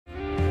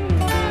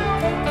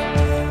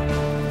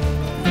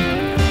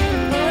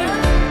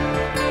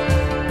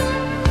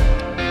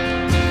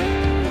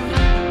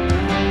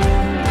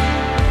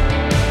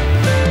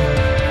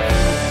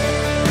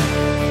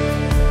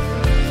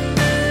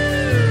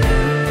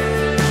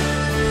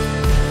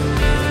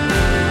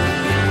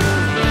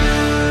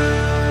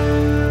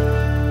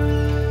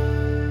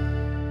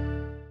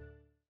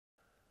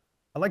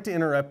like to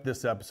interrupt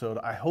this episode.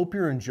 I hope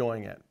you're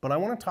enjoying it, but I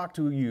want to talk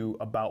to you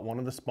about one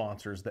of the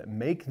sponsors that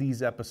make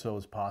these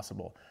episodes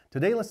possible.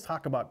 Today, let's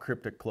talk about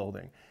Cryptic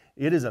Clothing.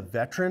 It is a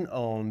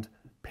veteran-owned,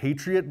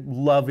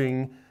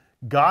 patriot-loving,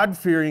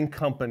 God-fearing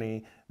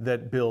company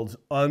that builds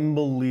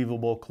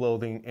unbelievable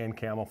clothing and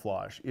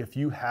camouflage. If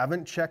you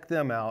haven't checked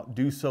them out,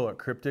 do so at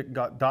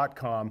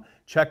cryptic.com.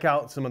 Check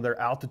out some of their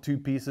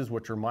altitude pieces,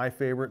 which are my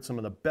favorite, some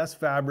of the best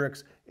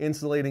fabrics,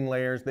 insulating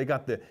layers. They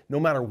got no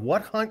matter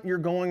what hunt you're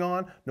going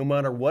on, no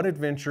matter what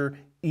adventure,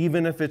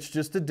 even if it's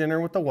just a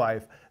dinner with the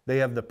wife, they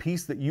have the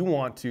piece that you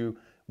want to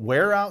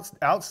wear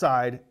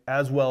outside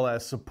as well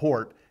as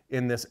support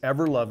in this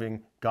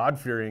ever-loving,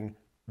 God-fearing,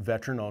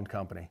 veteran-owned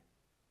company.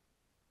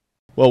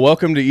 Well,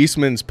 welcome to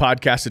Eastman's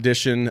Podcast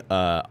Edition.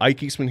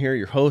 Ike Eastman here,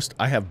 your host.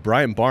 I have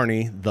Brian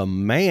Barney, the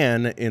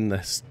man in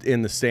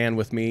the stand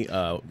with me.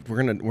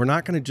 We're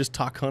not gonna just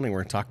talk hunting. We're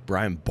gonna talk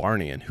Brian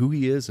Barney and who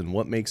he is and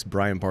what makes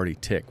Brian Barney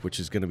tick, which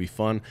is gonna be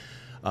fun.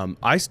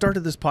 I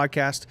started this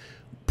podcast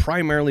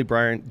primarily,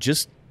 Brian,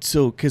 just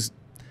so because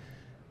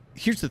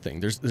here's the thing: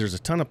 there's a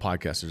ton of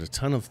podcasts, there's a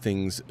ton of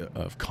things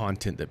of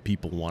content that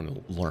people want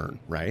to learn,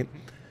 right?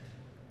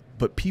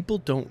 But people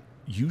don't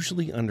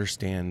usually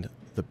understand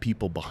the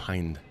people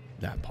behind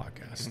that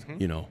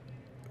podcast. You know,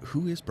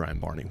 who is Brian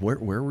Barney? Where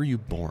were you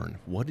born?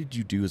 What did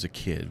you do as a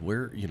kid?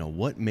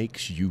 What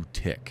makes you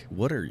tick?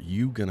 What are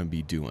you going to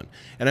be doing?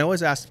 And I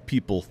always ask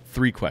people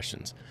 3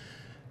 questions.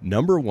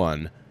 Number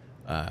 1,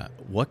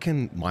 what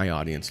can my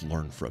audience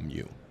learn from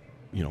you?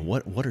 You know,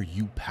 what are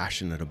you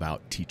passionate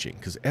about teaching?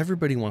 Because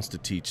everybody wants to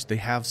teach. They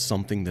have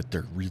something that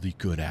they're really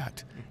good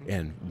at.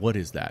 And what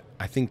is that?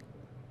 I think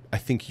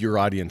your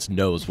audience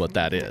knows what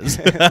that is.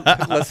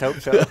 Let's hope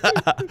so.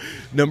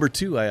 Number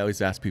 2, I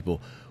always ask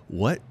people,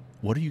 what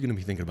are you going to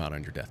be thinking about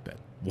on your deathbed?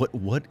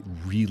 What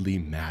really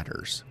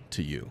matters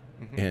to you?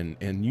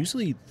 And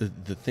usually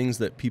the things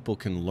that people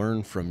can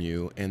learn from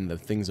you and the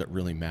things that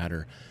really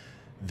matter,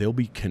 they'll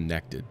be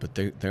connected, but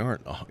they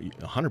aren't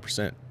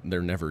 100%.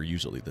 They're never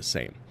usually the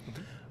same.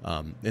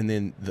 And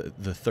then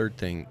the third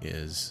thing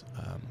is,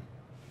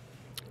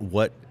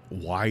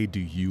 why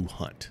do you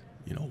hunt?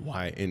 You know,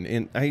 why?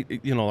 And I,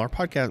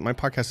 my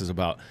podcast is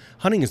about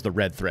hunting is the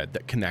red thread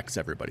that connects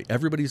everybody.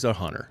 Everybody's a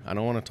hunter. I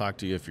don't want to talk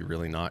to you if you're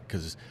really not,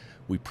 because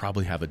we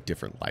probably have a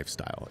different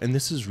lifestyle. And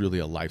this is really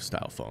a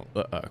lifestyle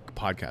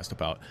podcast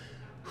about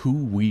who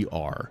we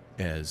are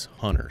as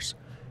hunters.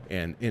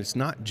 And it's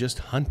not just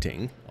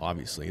hunting,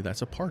 obviously,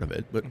 that's a part of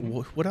it, but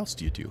what else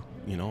do you do?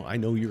 You know, I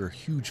know you're a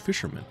huge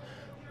fisherman.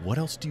 What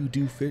else do you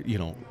do,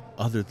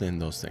 other than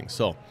those things?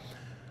 So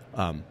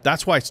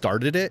that's why I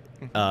started it.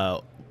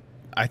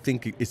 I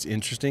think it's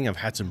interesting. I've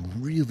had some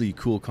really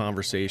cool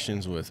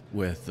conversations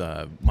with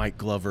Mike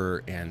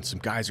Glover and some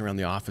guys around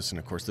the office, and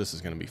of course, this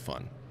is going to be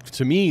fun.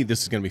 To me,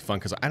 this is going to be fun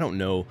because I don't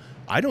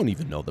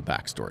even know the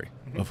backstory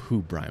of who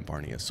Brian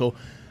Barney is. So,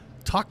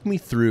 talk me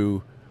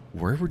through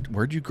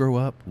where'd you grow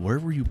up, where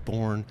were you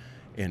born,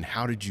 and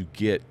how did you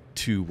get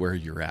to where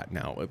you're at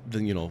now?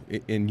 You know,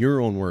 in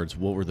your own words,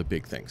 what were the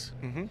big things?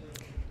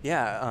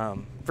 Yeah,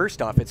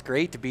 first off, it's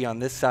great to be on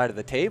this side of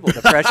the table.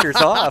 The pressure's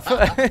off.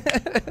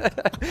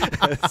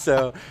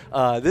 So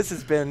this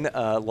has been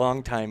a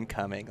long time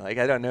coming. Like,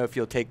 I don't know if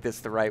you'll take this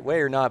the right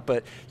way or not,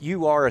 but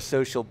you are a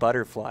social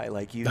butterfly.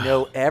 Like, you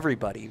know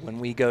everybody when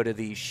we go to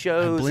these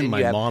shows. I blame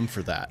my mom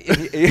for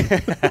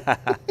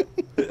that.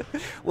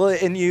 Well,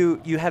 and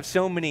you have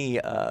so many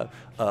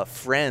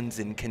friends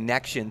and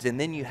connections, and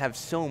then you have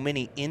so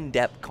many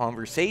in-depth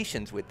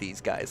conversations with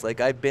these guys.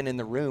 Like, I've been in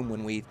the room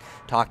when we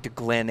talked to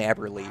Glenn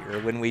Eberly, or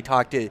when we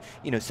talked to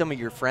some of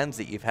your friends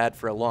that you've had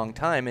for a long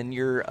time, and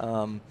you're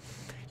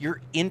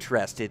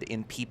interested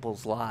in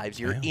people's lives.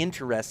 You're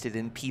interested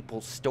in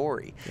people's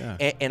story.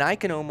 Yeah. And I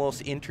can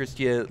almost interest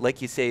you,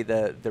 like you say,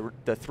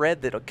 the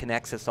thread that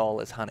connects us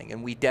all is hunting.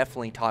 And we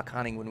definitely talk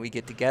hunting when we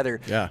get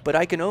together. Yeah. But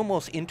I can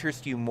almost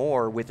interest you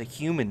more with a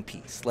human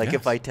piece. Like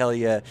if I tell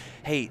you,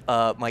 hey,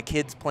 my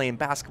kid's playing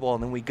basketball,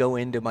 and then we go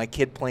into my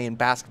kid playing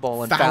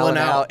basketball and fouling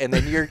out, and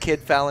then your kid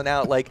fouling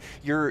out. Like,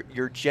 you're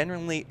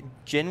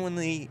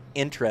genuinely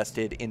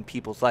interested in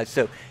people's lives.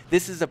 So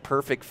this is a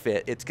perfect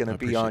fit. It's going to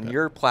be on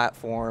your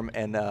platform.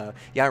 And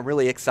I'm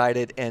really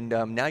excited. And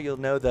now you'll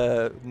know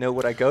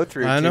what I go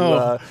through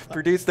to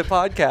produce the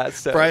podcast.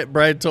 So.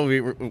 Brian told me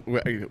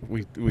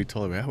we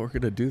told him we're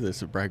going to do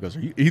this. And Brian goes,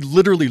 he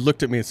literally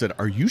looked at me and said,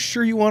 "Are you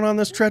sure you want on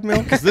this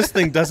treadmill? Because this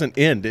thing doesn't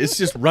end. It's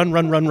just run,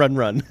 run, run, run,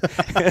 run."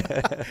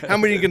 How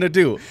many are you going to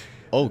do?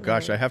 Oh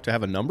gosh, I have to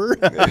have a number.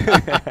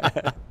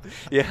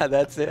 Yeah,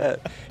 that's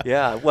it.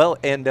 Yeah, well,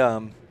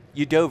 and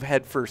you dove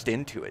headfirst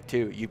into it,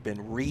 too. You've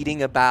been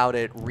reading about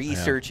it,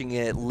 researching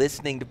it,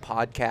 listening to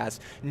podcasts,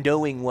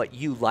 knowing what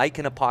you like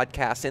in a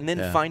podcast, and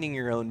then finding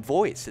your own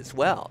voice as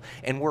well.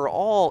 And we're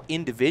all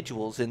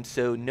individuals, and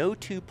so no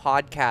two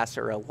podcasts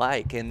are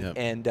alike.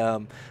 And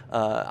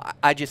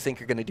I just think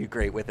you're going to do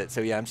great with it.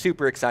 So, yeah, I'm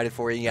super excited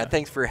for you. Yeah,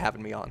 thanks for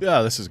having me on.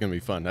 Yeah, this is going to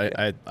be fun.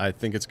 I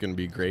think it's going to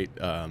be great.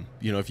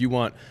 If you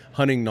want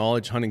hunting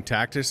knowledge, hunting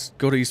tactics,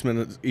 go to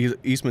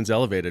Eastman's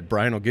Elevated.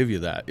 Brian will give you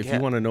that. If you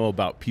want to know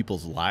about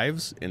people's lives,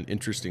 lives and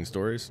interesting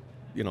stories,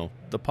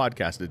 the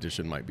podcast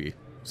edition might be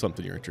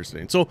something you're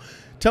interested in. So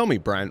tell me,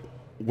 Brian,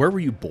 where were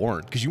you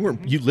born? Because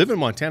you live in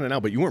Montana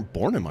now, but you weren't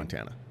born in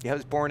Montana. Yeah, I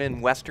was born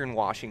in Western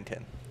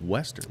Washington.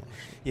 Western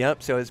Washington.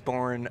 Yep. So I was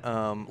born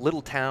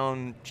little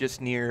town just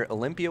near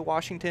Olympia,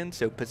 Washington,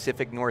 so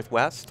Pacific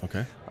Northwest.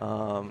 Okay.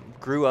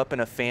 Grew up in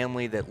a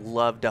family that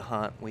loved to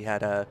hunt. We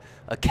had a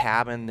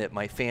cabin that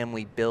my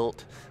family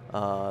built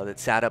that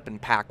sat up in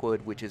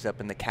Packwood, which is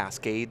up in the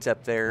Cascades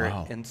up there.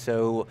 Wow. And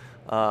so,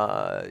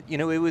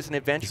 it was an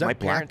adventure. Is that my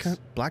parents,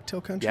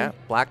 Blacktail country? Yeah,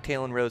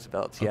 Blacktail and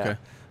Roosevelt's, yeah. Okay.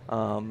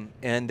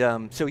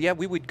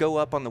 We would go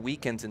up on the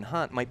weekends and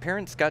hunt. My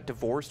parents got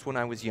divorced when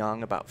I was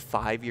young, about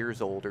 5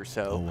 years old or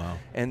so. Oh, wow.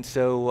 And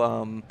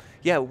so,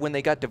 when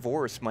they got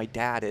divorced, my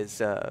dad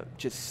is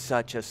just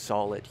such a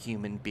solid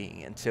human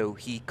being. And so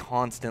he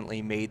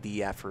constantly made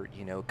the effort,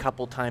 a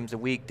couple times a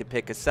week to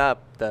pick us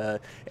up.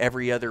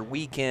 Every other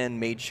weekend,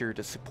 made sure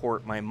to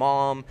support my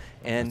mom.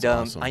 And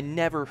That's awesome. I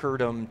never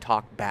heard them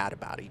talk bad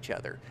about each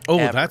other. Oh,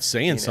 ever. that's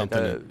saying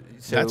something.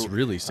 That's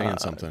really saying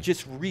something.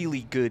 Just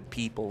really good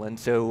people. And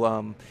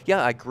so,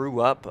 I grew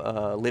up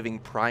living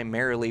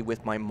primarily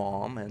with my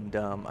mom, and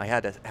I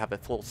had to have a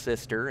full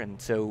sister.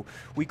 And so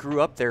we grew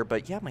up there.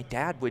 But, my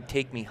dad would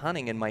take me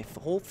hunting, and my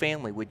whole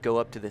family would go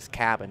up to this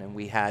cabin. And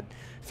we had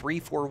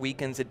 3-4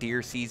 weekends of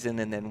deer season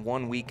and then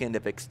 1 weekend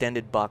of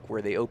extended buck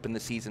where they opened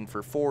the season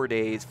for 4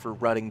 days for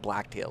rutting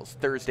blacktails,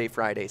 Thursday,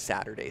 Friday,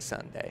 Saturday,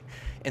 Sunday.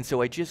 And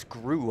so I just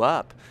grew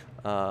up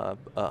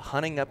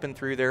hunting up and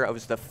through there. I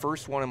was the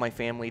first one in my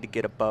family to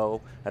get a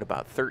bow at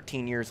about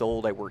 13 years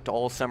old. I worked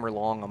all summer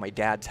long on my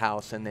dad's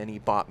house, and then he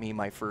bought me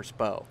my first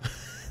bow.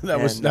 That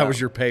was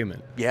your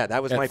payment. Yeah,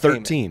 that was at my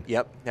 13. payment.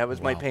 Yep, that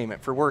was my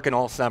payment for working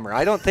all summer.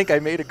 I don't think I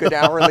made a good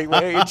hourly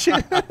wage.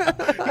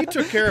 He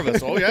took care of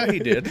us. Oh, yeah, he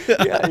did.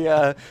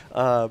 Yeah.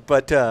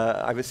 But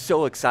I was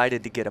so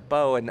excited to get a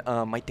bow, and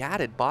my dad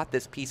had bought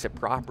this piece of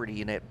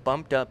property, and it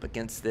bumped up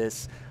against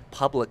this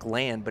public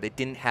land, but it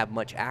didn't have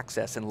much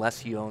access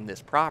unless you owned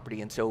this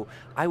property. And so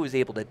I was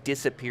able to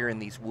disappear in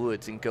these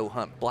woods and go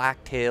hunt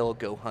blacktail,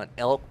 go hunt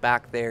elk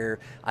back there.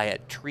 I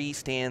had tree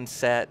stands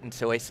set, and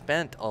so I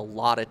spent a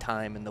lot of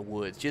time in the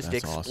woods just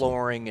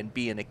exploring and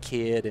being a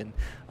kid, and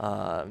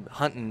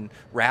hunting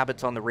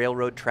rabbits on the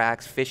railroad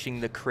tracks,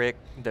 fishing the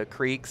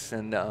creeks,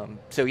 and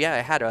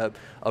I had a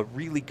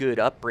really good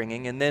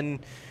upbringing. And then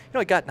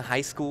I got in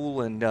high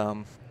school,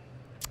 and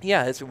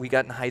as we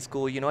got in high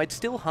school, I'd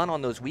still hunt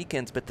on those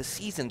weekends, but the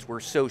seasons were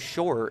so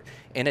short.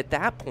 And at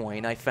that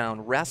point, I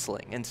found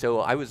wrestling. And so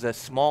I was a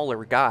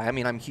smaller guy. I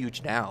mean, I'm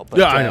huge now.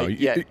 But, I know.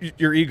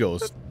 Your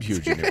ego's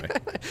huge anyway.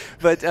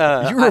 But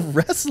you were a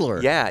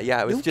wrestler. Yeah.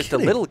 I was just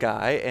kidding. a little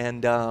guy.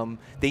 And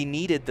they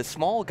needed the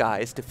small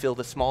guys to fill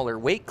the smaller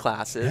weight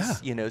classes,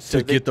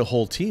 to get the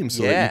whole team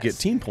so that you get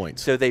team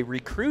points. So they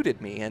recruited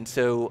me. And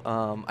so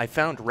I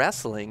found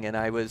wrestling, and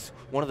I was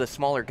one of the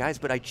smaller guys.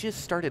 But I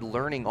just started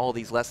learning all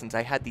these lessons.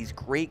 I had these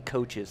great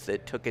coaches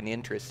that took an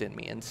interest in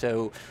me. And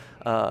so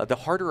the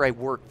harder I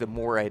worked, the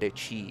more I'd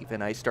achieve.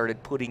 And I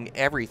started putting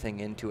everything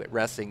into it: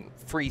 wrestling,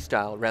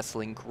 freestyle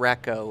wrestling,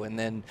 Greco, and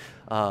then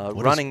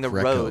running the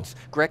roads.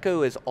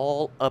 Greco is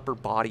all upper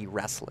body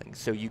wrestling.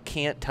 So you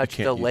can't touch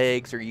the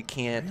legs, or you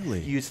can't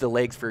use the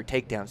legs for a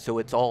takedown. So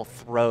it's all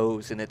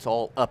throws, and it's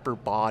all upper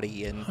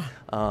body. And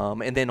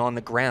and then on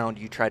the ground,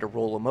 you try to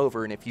roll them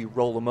over. And if you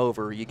roll them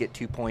over, you get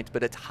 2 points.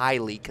 But it's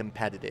highly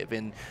competitive.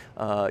 And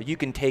you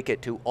can take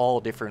it to all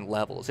different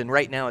levels. And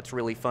right now, it's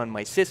really fun.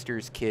 My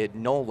sister's kid,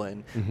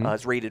 Nolan,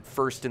 is rated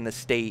first in the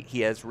state.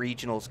 He has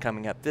regionals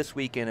coming up this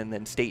weekend, and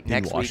then state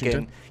next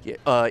weekend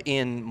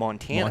in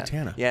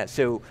Montana. Yeah,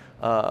 so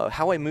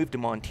how I moved to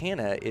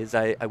Montana is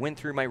I went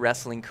through my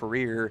wrestling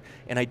career,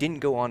 and I didn't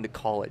go on to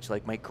college.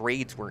 Like, my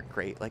grades weren't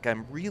great. Like,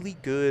 I'm really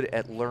good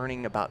at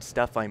learning about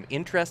stuff I'm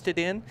interested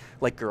in,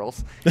 like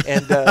girls.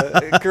 And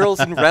girls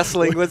in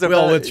wrestling was about... We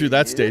all went through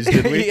that stage,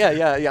 didn't we?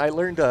 Yeah. I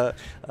learned, well,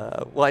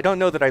 I don't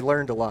know that I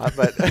learned a lot,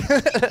 but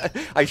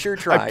I sure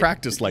tried. I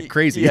practiced like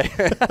crazy.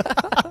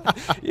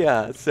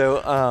 Yeah.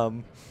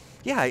 So,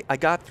 I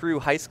got through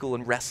high school,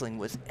 and wrestling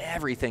was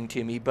everything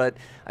to me, but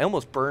I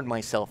almost burned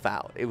myself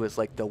out. It was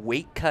like the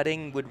weight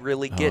cutting would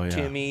really get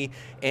to me,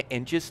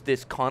 and just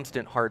this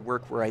constant hard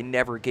work where I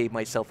never gave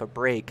myself a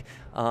break.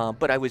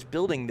 But I was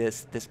building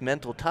this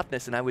mental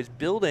toughness, and I was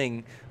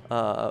building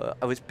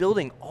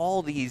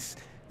all these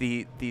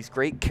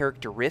great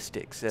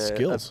characteristics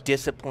of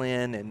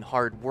discipline and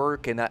hard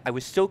work, and I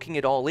was soaking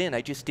it all in.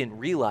 I just didn't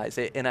realize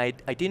it, and I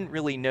didn't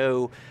really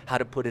know how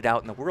to put it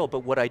out in the world. But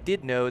what I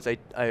did know is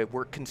I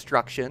worked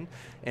construction,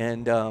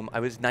 and I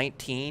was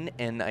 19,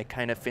 and I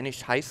kind of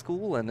finished high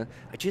school, and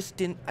I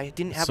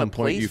didn't have a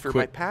place for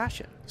my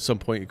passion. Some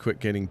point you quit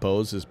getting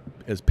bows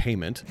as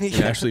payment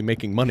and actually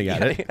making money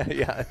at it.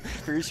 Yeah,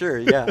 for sure.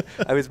 Yeah,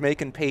 I was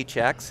making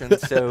paychecks, and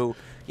so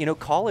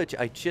college,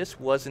 I just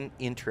wasn't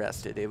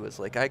interested. It was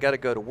like, I got to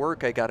go to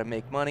work, I got to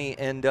make money,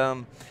 and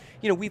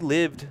we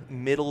lived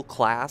middle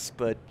class,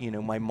 but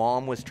my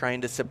mom was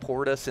trying to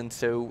support us, and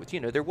so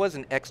there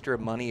wasn't extra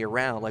money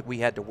around. Like, we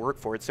had to work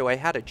for it. So I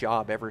had a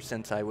job ever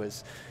since I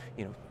was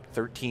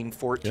 13,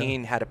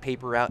 14, had a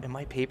paper route. And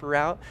my paper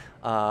route,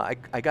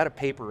 I got a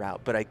paper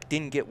route, but I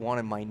didn't get one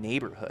in my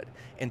neighborhood.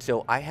 And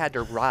so I had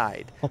to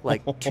ride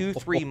like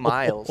 2-3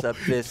 miles up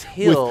this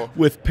hill.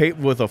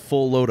 With a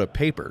full load of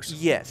papers.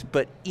 Yes,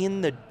 but in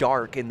the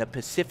dark in the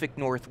Pacific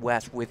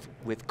Northwest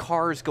with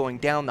cars going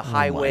down the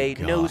highway,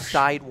 no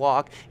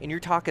sidewalk. And you're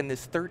talking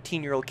this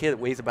 13-year-old kid that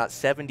weighs about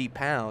 70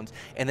 pounds.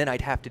 And then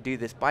I'd have to do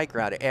this bike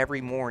route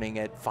every morning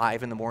at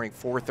 5 in the morning,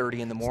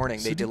 4:30 in the morning.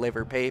 They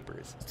deliver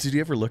papers. Did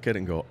you ever look at it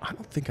and go, I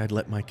don't think I'd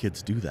let my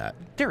kids do that?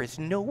 There is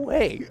no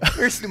way.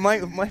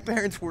 My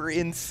parents were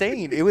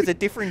insane. It was a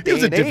different day. It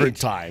was a different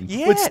time.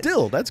 Yes. But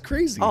still, that's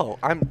crazy. Oh,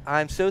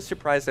 I'm so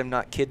surprised I'm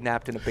not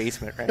kidnapped in a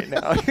basement right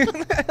now.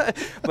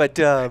 But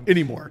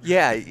anymore.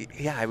 Yeah,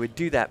 I would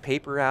do that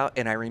paper route,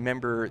 and I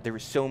remember there were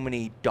so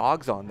many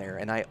dogs on there,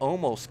 and I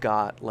almost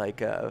got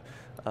like a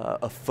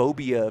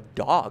phobia of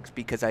dogs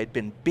because I'd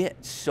been bit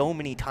so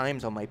many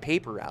times on my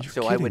paper route.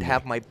 So I would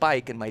have my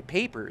bike and my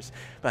papers.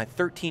 But I'm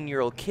a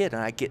 13-year-old kid,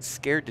 and I'd get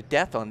scared to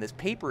death on this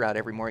paper route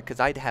every morning because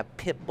I'd have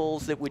pit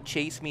bulls that would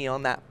chase me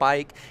on that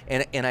bike.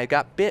 And I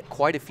got bit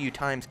quite a few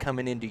times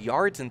coming into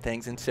yards and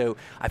things. And so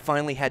I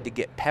finally had to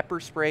get pepper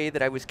spray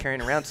that I was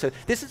carrying around. So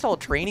this is all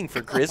training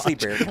for grizzly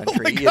bear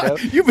country. You know?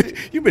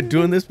 You've been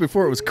doing this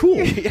before it was cool.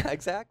 Yeah,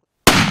 exactly.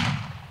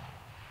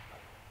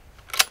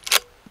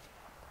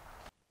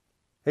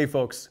 Hey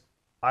folks,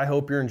 I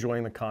hope you're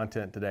enjoying the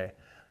content today.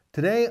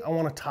 Today, I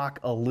want to talk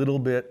a little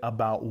bit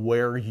about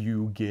where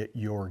you get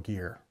your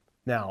gear.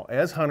 Now,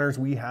 as hunters,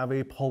 we have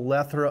a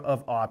plethora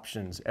of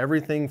options,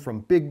 everything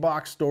from big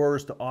box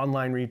stores to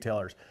online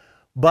retailers.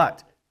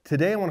 But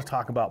today I want to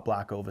talk about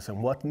Black Ovis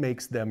and what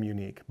makes them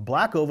unique.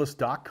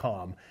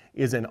 blackovis.com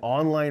is an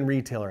online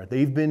retailer.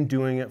 They've been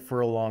doing it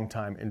for a long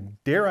time,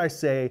 and dare I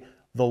say,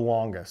 the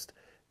longest.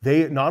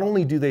 They not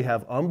only do they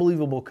have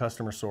unbelievable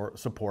customer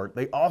support,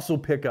 they also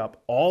pick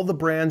up all the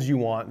brands you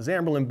want,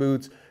 Zamberlan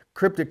boots,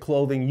 Cryptic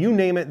clothing, you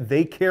name it,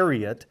 they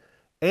carry it.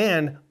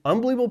 And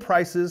unbelievable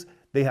prices,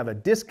 they have a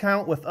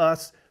discount with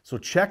us. So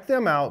check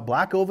them out,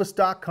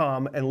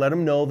 blackovis.com, and let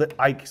them know that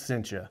Ike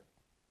sent you.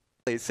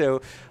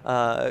 So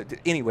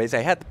anyways, I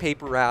had the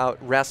paper route,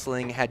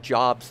 wrestling, had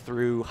jobs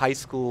through high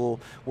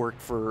school,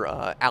 worked for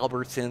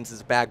Albertsons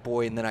as a bag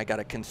boy, and then I got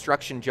a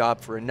construction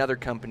job for another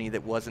company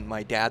that wasn't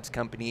my dad's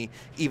company,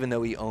 even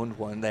though he owned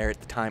one there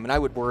at the time. And I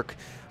would work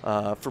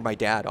for my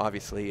dad,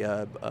 obviously,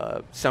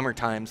 summer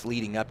times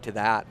leading up to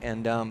that.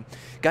 And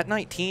got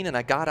 19, and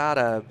I got out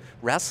of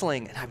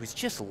wrestling, and I was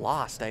just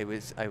lost. I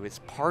was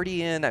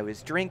partying, I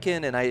was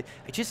drinking, and I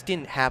just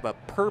didn't have a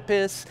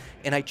purpose,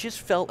 and I just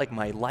felt like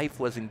my life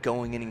wasn't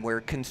going anywhere.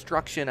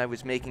 Construction, I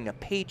was making a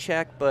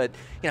paycheck, but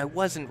I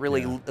wasn't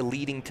really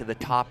leading to the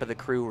top of the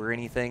crew or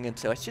anything, and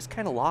so I was just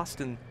kind of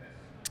lost. And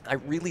I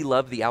really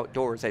love the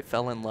outdoors. I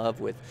fell in love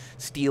with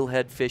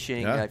steelhead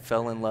fishing. I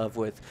fell in love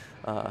with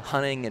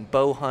hunting and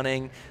bow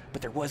hunting,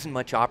 but there wasn't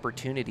much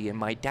opportunity. And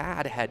my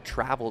dad had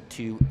traveled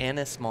to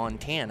Ennis,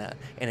 Montana,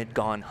 and had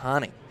gone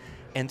hunting.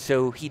 And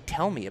so he'd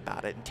tell me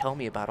about it and tell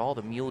me about all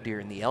the mule deer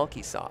and the elk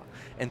he saw.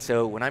 And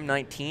so when I'm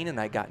 19 and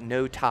I got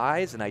no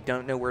ties and I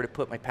don't know where to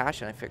put my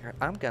passion, I figure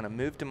I'm going to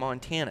move to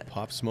Montana.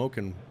 Pop smoke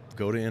and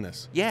go to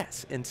Ennis.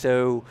 Yes. And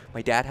so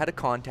my dad had a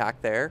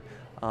contact there.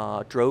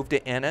 Drove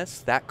to Ennis.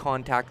 That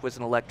contact was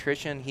an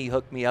electrician. He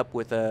hooked me up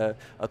with a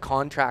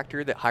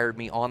contractor that hired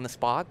me on the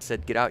spot,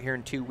 said get out here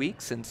in 2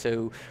 weeks. And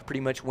so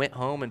pretty much went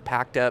home and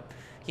packed up,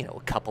 a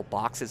couple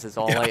boxes is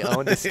all I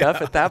owned of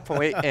stuff at that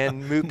point,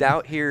 and moved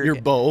out here. Your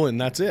bow,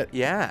 and that's it.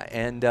 Yeah,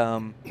 and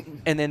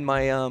then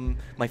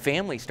my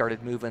family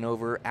started moving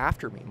over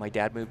after me. My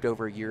dad moved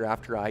over a year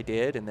after I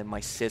did, and then my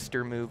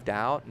sister moved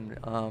out,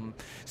 and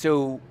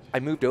so I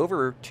moved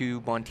over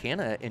to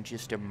Montana and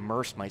just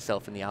immersed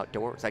myself in the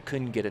outdoors. I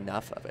couldn't get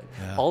enough of it.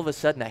 Yeah. All of a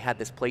sudden, I had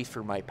this place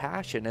for my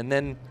passion, and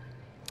then,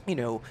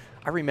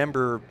 I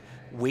remember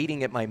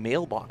waiting at my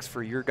mailbox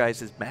for your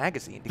guys'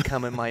 magazine to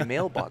come in my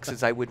mailbox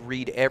as I would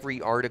read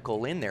every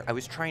article in there. I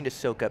was trying to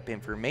soak up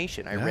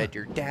information. I read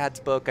your dad's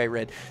book.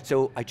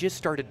 So I just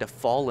started to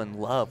fall in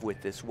love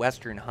with this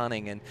Western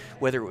hunting, and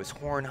whether it was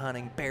horn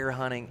hunting, bear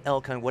hunting,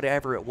 elk hunting,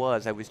 whatever it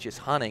was, I was just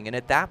hunting. And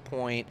at that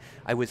point,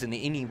 I was an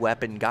any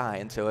weapon guy,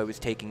 and so I was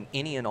taking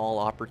any and all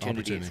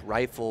opportunities,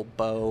 rifle,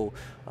 bow,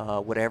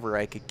 whatever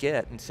I could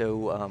get. And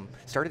so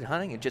started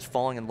hunting and just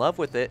falling in love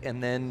with it,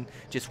 and then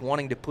just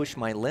wanting to push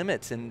my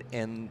limits and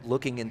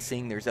looking and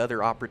seeing there's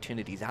other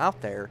opportunities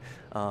out there.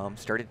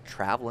 Started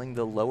traveling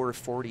the lower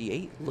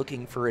 48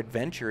 looking for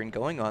adventure and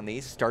going on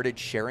these. Started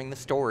sharing the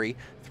story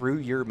through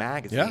your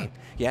magazine.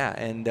 Yeah,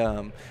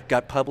 and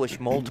got published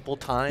multiple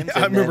times.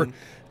 I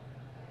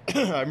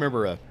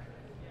remember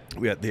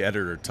we had the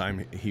editor at the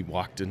time. He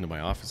walked into my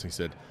office and he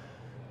said,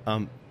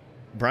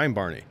 Brian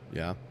Barney,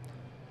 do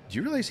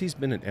you realize he's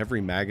been in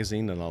every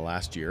magazine in the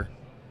last year?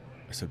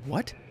 I said,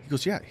 what? He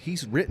goes, yeah,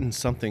 he's written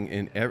something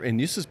and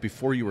this is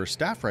before you were a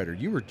staff writer.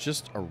 You were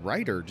just a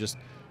writer, just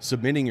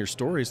submitting your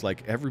stories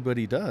like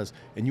everybody does.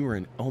 And you were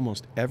in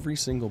almost every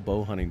single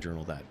bow hunting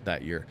journal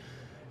that year.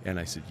 And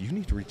I said, you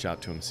need to reach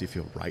out to him and see if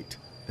he'll write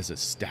as a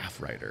staff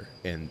writer.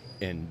 And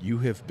you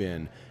have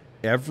been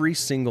every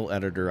single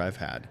editor I've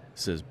had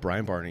says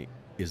Brian Barney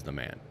is the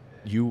man.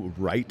 You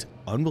write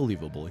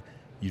unbelievably.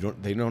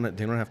 They don't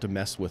have to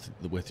mess with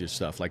your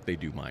stuff like they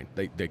do mine.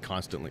 They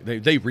constantly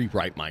they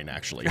rewrite mine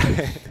actually.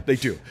 They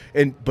do.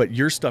 But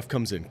your stuff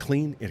comes in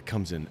clean, it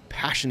comes in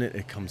passionate,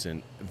 it comes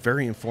in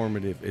very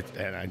informative.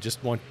 And I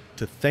just want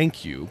to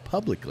thank you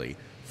publicly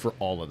for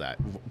all of that.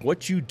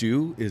 What you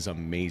do is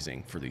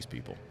amazing for these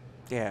people.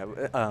 Yeah,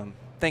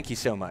 thank you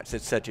so much.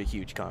 It's such a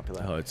huge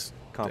compliment. Oh, it's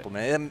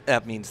compliment.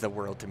 That means the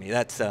world to me.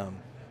 That's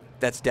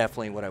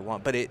definitely what I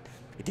want. But it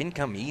didn't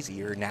come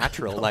easy or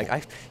natural. No.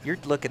 Like you're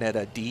looking at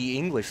a D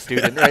English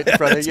student right in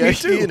front of you. Me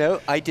too. You know,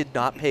 I did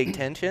not pay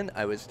attention.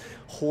 I was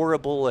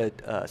horrible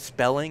at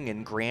spelling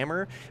and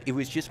grammar. It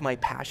was just my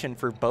passion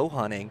for bow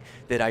hunting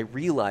that I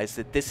realized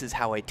that this is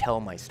how I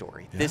tell my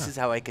story. Yeah. This is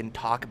how I can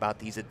talk about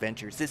these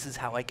adventures. This is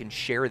how I can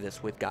share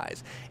this with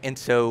guys. And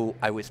so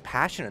I was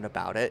passionate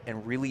about it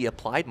and really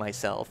applied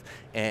myself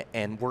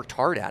and worked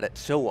hard at it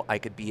so I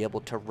could be able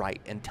to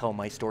write and tell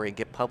my story and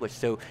get published.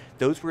 So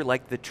those were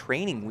like the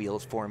training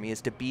wheels for me,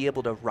 is to be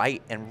able to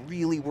write and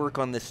really work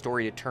on this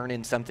story to turn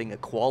in something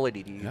of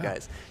quality to you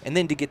guys. And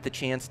then to get the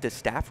chance to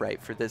staff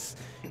write for this,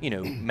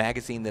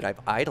 magazine that I've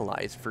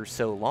idolized for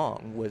so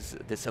long was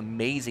this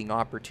amazing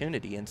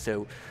opportunity. And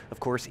so,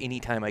 of course,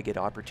 anytime I get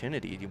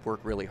opportunity, you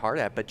work really hard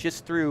at. But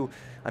just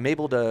I'm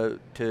able to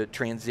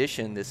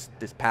transition this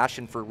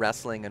passion for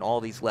wrestling and all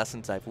these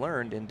lessons I've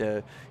learned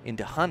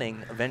into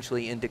hunting,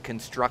 eventually into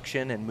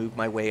construction, and move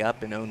my way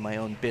up and own my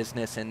own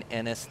business and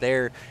NS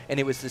there. And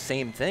it was the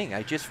same thing.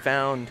 I just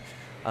found,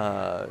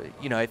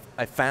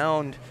 I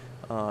found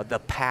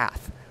the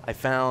path. I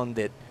found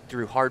that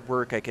through hard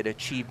work, I could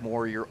achieve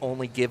more. You're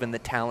only given the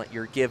talent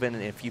you're given.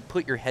 And if you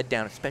put your head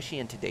down, especially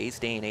in today's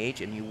day and age,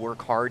 and you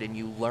work hard and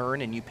you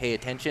learn and you pay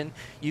attention,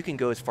 you can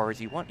go as far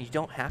as you want. You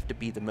don't have to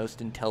be the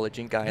most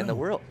intelligent guy in the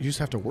world. You just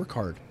have to work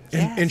hard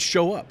Yes. and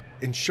show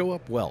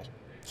up well.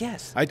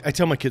 Yes. I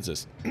tell my kids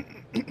this.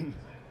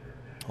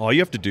 All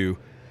you have to do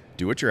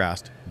what you're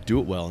asked, do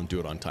it well, and do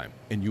it on time,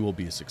 and you will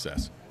be a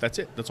success. That's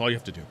it. That's all you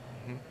have to do.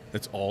 Mm-hmm.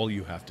 That's all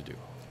you have to do.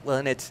 Well,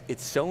 and it's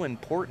so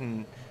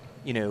important,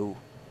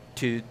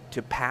 to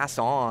pass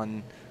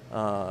on,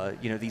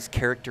 these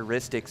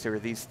characteristics or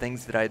these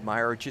things that I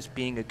admire, or just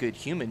being a good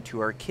human to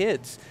our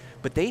kids.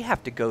 But they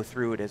have to go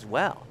through it as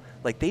well.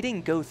 Like, they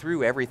didn't go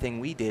through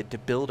everything we did to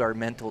build our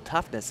mental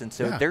toughness. And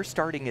so they're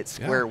starting at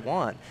square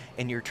one.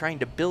 And you're trying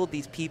to build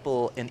these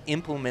people and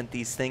implement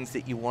these things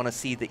that you want to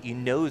see that you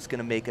know is going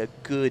to make a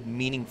good,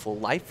 meaningful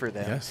life for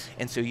them. Yes.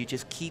 And so you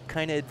just keep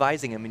kind of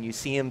advising them, and you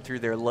see them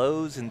through their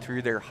lows and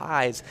through their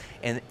highs.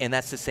 And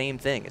that's the same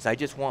thing. Is I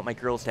just want my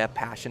girls to have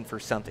passion for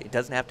something. It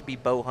doesn't have to be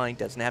bow hunting.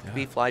 Doesn't have to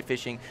be fly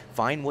fishing.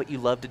 Find what you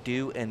love to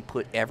do and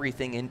put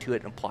everything into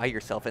it and apply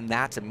yourself. And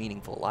that's a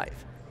meaningful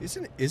life.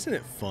 Isn't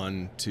it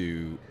fun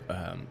to?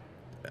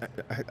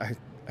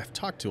 I've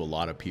talked to a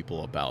lot of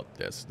people about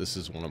this. This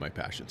is one of my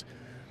passions.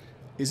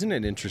 Isn't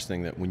it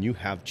interesting that when you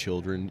have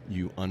children,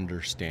 you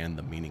understand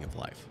the meaning of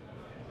life?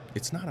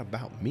 It's not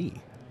about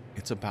me.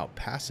 It's about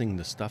passing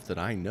the stuff that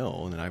I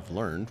know and that I've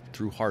learned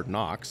through hard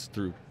knocks,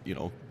 through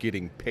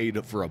getting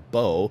paid for a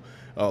bow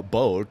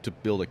to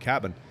build a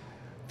cabin.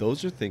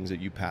 Those are things that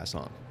you pass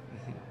on.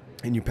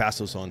 Mm-hmm. And you pass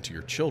those on to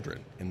your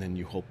children, and then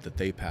you hope that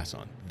they pass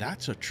on.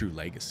 That's a true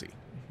legacy.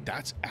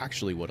 That's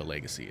actually what a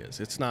legacy is.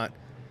 It's not,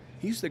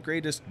 he's the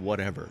greatest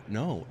whatever.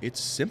 No, it's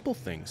simple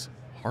things.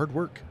 Hard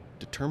work,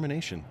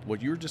 determination.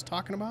 What you were just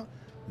talking about,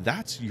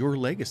 that's your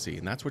legacy,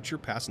 and that's what you're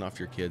passing off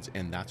your kids,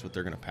 and that's what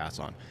they're going to pass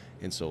on.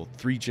 And so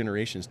 3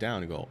 generations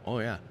down, you go, oh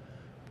yeah,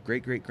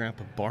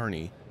 great-great-grandpa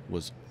Barney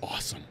was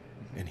awesome,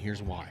 and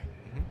here's why.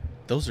 Mm-hmm.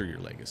 Those are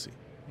your legacy.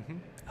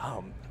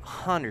 Mm-hmm.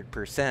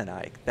 100%,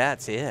 Ike.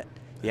 That's it.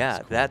 Yeah,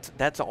 cool.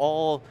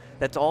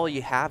 that's all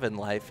you have in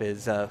life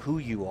is who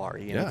you are,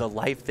 the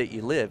life that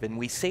you live. And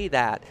we say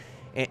that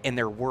in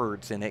their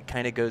words, and it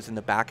kind of goes in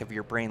the back of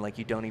your brain like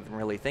you don't even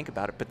really think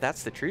about it. But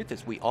that's the truth,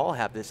 is we all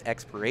have this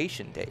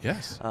expiration date.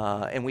 Yes.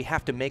 And we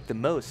have to make the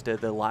most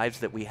of the lives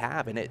that we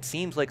have. And it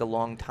seems like a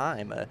long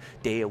time, a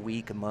day, a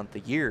week, a month,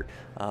 a year.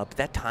 But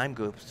that time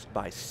goes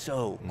by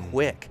so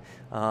quick.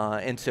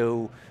 And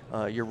so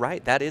you're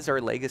right. That is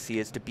our legacy,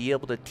 is to be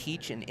able to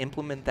teach and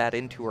implement that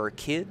into our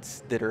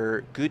kids that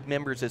are good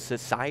members of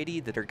society,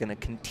 that are going to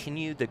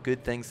continue the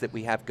good things that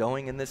we have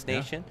going in this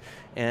nation.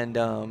 And,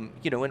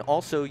 and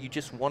also you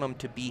just want them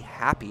to be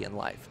happy in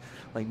life.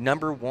 Like,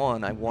 number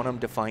one, I want them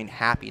to find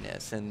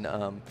happiness. And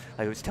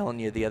I was telling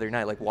you the other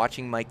night, like,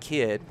 watching my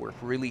kid work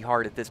really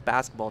hard at this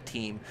basketball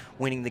team,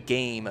 winning the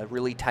game, a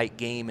really tight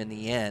game in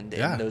the end,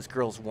 and those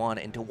girls won,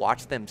 and to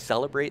watch them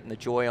celebrate and the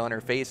joy on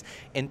her face,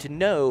 and to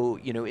know,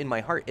 in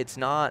my heart, it's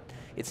not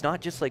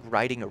just like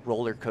riding a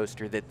roller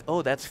coaster that,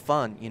 oh, that's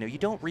fun. You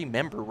don't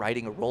remember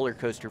riding a roller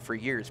coaster for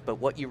years, but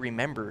what you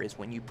remember is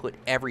when you put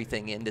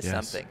everything into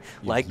something,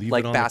 like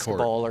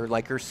basketball or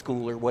like her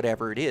school or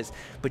whatever it is,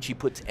 but she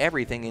puts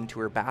everything into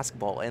her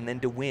basketball, and then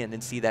to win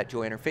and see that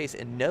joy in her face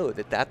and know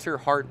that that's her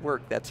hard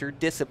work, that's her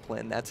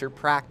discipline, that's her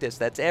practice,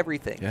 that's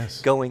everything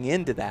going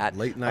into that.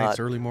 Late nights,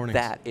 early mornings.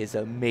 That is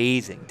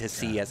amazing to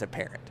see as a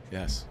parent.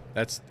 Yes.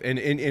 That's and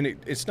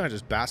it's not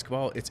just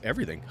basketball, it's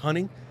everything.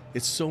 Hunting,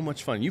 it's so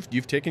much fun.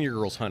 You've taken your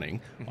girls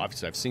hunting.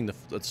 Obviously, I've seen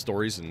the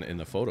stories and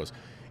the photos.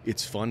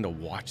 It's fun to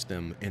watch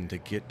them and to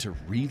get to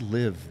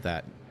relive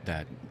that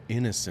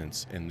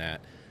innocence and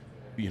that,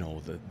 you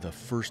know, the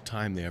first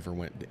time they ever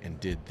went and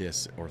did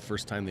this, or the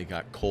first time they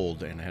got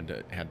cold and had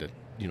to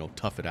you know,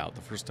 tough it out,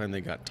 the first time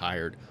they got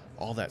tired,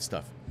 all that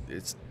stuff.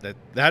 It's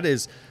that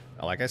is,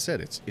 like I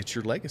said, it's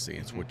your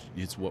legacy.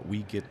 It's what we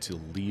get to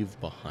leave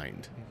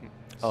behind.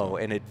 So. Oh,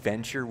 an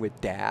adventure with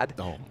Dad.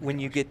 Oh, when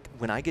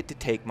I get to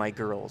take my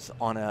girls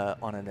on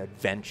an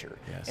adventure,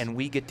 yes. and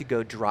we get to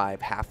go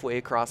drive halfway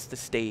across the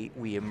state,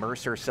 we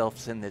immerse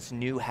ourselves in this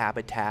new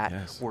habitat.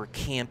 Yes. We're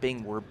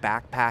camping, we're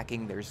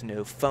backpacking. There's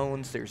no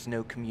phones, there's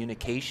no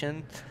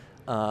communication.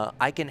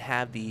 I can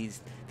have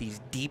these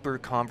deeper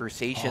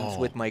conversations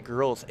with my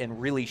girls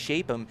and really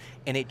shape them,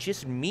 and it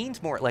just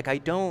means more. Like I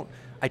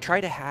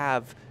try to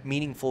have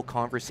meaningful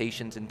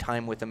conversations and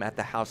time with them at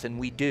the house, and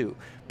we do.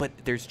 But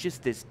there's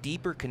just this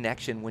deeper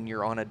connection when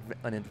you're on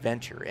an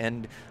adventure.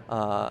 And,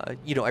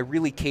 you know, I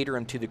really cater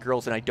them to the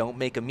girls, and I don't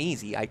make them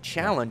easy. I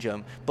challenge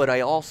them, but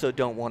I also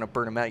don't want to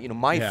burn them out. You know,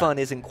 my fun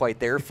isn't quite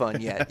their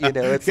fun yet. You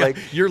know, it's like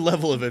your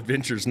level of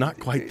adventure is not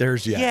quite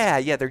theirs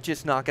yet. Yeah, they're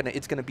just not going to,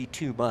 it's going to be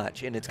too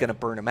much, and it's going to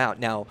burn them out.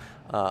 Now,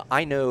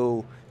 I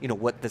know, you know,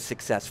 what the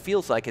success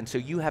feels like, and so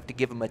you have to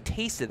give them a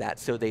taste of that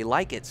so they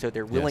like it, so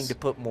they're willing to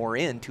put more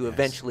in to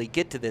eventually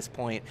get to this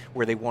point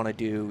where they want to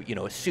do, you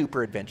know, a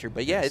super adventure.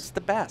 But it's the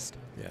best.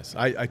 Yes,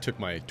 I took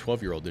my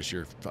 12-year-old this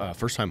year,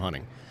 first time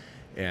hunting,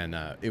 and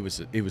it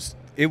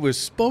was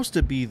supposed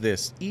to be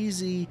this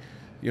easy.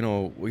 You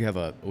know, we have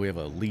a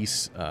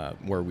lease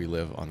where we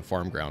live on the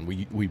farm ground.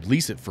 We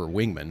lease it for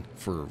wingmen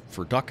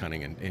for duck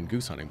hunting and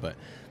goose hunting, but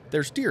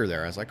there's deer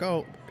there. I was like,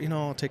 oh, you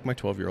know, I'll take my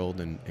 12-year-old,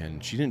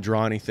 and she didn't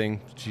draw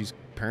anything. She's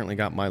apparently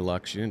got my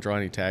luck. She didn't draw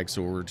any tags,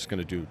 so we're just going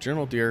to do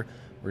general deer.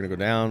 We're going to go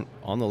down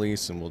on the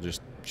lease, and we'll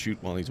just shoot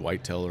one of these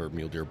whitetail or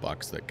mule deer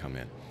bucks that come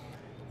in.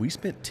 We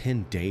spent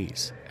 10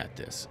 days at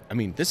this. I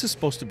mean, this is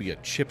supposed to be a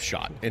chip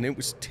shot, and it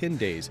was 10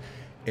 days,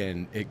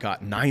 and it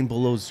got 9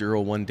 below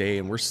zero one day,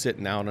 and we're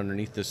sitting out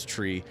underneath this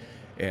tree,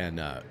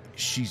 and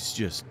she's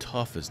just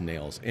tough as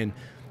nails. And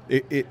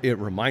it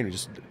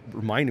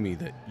reminded me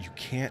that you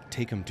can't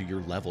take them to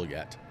your level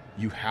yet.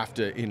 You have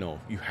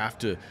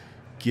to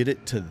get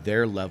it to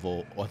their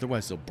level,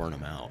 otherwise they'll burn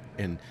them out.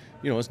 And,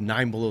 you know, it's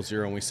 9 below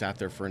zero, and we sat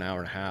there for an hour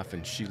and a half,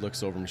 and she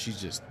looks over, and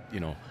she's just, you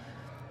know,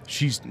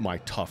 she's my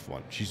tough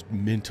one. She's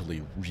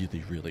mentally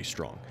really, really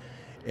strong.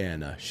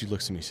 And she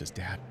looks at me and says,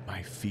 Dad,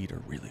 my feet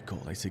are really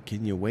cold. I said,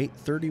 can you wait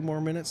 30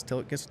 more minutes till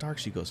it gets dark?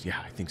 She goes, yeah,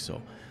 I think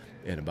so.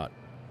 And about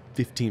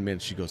 15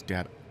 minutes, she goes,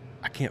 Dad,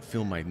 I can't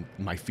feel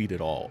my feet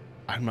at all.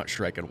 I'm not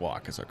sure I can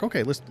walk. I was like,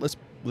 okay, let's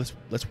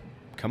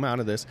come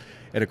out of this.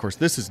 And of course,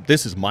 this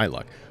is my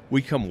luck.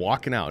 We come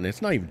walking out, and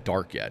it's not even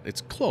dark yet.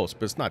 It's close,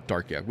 but it's not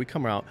dark yet. We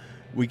come out,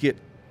 we get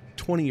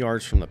 20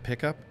 yards from the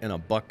pickup, and a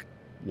buck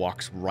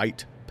walks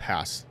right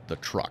past the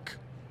truck,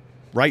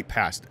 right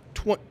past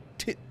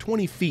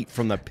 20 feet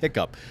from the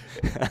pickup.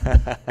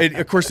 And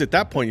of course, at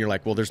that point, you're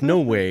like, well, there's no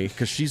way,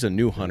 because she's a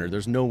new hunter,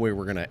 there's no way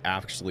we're going to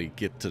actually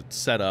get to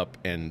set up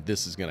and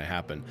this is going to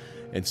happen.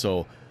 And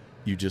so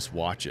you just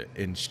watch it.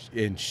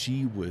 And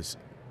she was,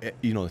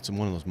 you know, it's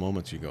one of those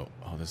moments you go,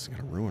 oh, this is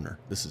going to ruin her.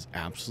 This is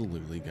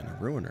absolutely going to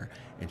ruin her.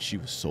 And she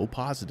was so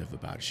positive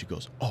about it. She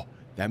goes, oh,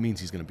 that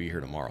means he's going to be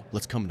here tomorrow.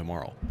 Let's come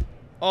tomorrow.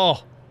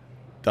 Oh,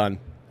 done.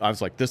 I was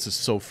like, this is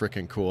so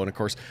freaking cool. And of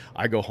course,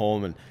 I go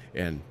home,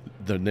 and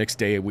the next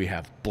day we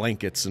have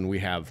blankets, and we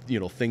have, you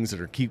know, things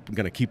that are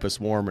going to keep us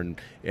warm,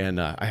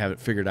 and I have it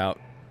figured out.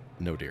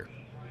 No deer.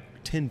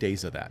 10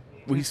 days of that.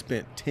 We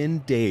spent 10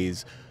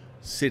 days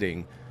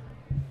sitting,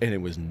 and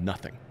it was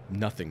nothing.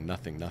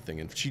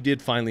 And she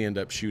did finally end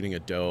up shooting a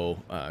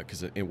doe,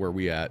 because where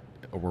we're at,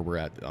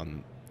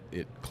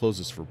 it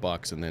closes for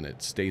bucks, and then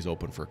it stays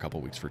open for a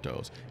couple weeks for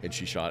does. And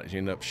she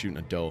ended up shooting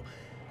a doe.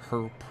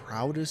 Her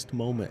proudest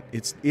moment,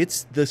 it's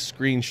the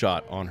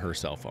screenshot on her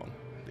cell phone,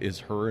 is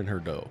her and her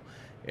doe.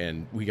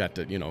 And we got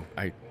to, you know,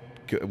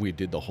 we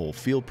did the whole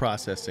field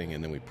processing,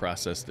 and then we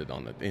processed it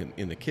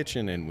in the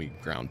kitchen, and we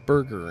ground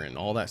burger and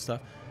all that stuff.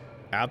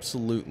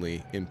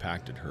 Absolutely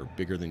impacted her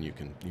bigger than you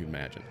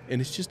imagine. And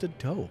it's just a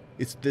doe.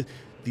 It's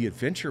the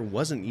adventure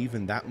wasn't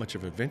even that much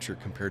of an adventure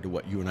compared to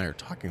what you and I are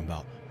talking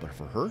about, but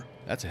for her,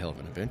 that's a hell of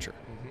an adventure.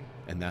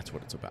 And that's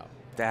what it's about.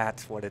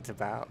 That's what it's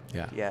about.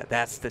 Yeah,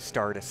 that's the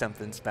start of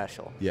something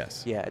special.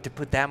 Yes. Yeah, to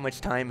put that much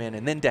time in,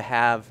 and then to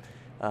have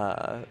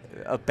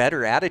a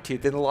better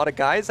attitude than a lot of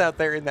guys out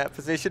there in that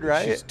position,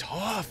 right? She's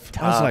tough.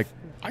 I was like,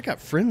 I got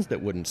friends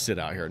that wouldn't sit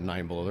out here at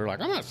 9 below. They're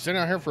like, I'm not sitting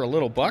out here for a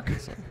little buck.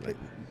 It's like,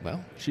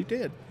 well, she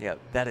did. Yeah,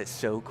 that is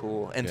so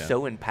cool and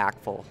so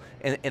impactful.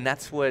 And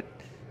that's what,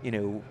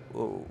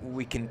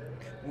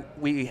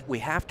 we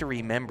have to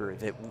remember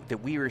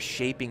that we are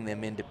shaping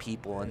them into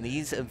people, and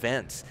these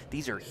events,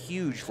 these are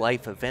huge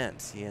life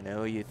events.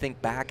 You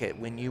think back at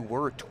when you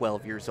were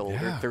 12 years old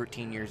or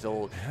 13 years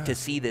old to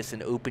see this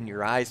and open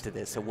your eyes to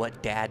this, of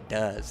what Dad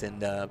does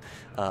and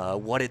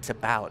what it's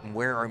about and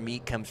where our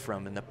meat comes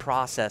from and the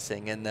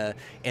processing and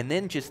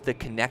then just the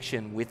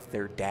connection with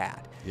their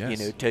dad.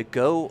 Yes. To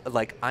go,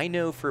 like, I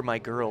know for my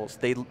girls,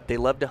 they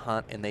love to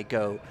hunt and they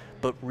go,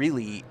 but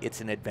really it's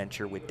an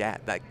adventure with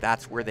Dad. Like,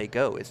 that's where they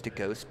go, is to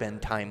go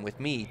spend time with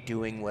me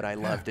doing what I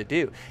love to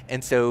do.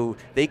 And so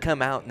they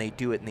come out and they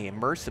do it and they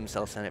immerse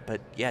themselves in it.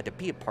 But yeah, to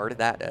be a part of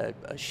that,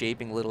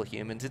 shaping little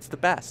humans, it's the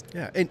best.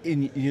 Yeah, and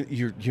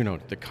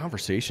the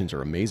conversations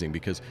are amazing,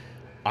 because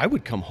I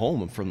would come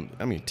home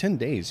and 10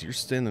 days, you're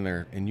standing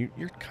there and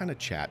you're kind of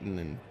chatting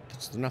and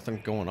there's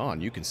nothing going on.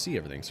 You can see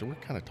everything, so we're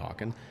kind of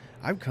talking.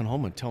 I would come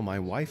home and tell my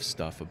wife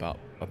stuff about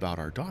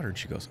our daughter, and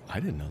she goes, I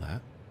didn't know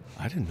that.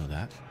 I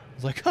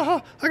was like,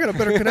 I got a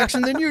better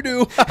connection than you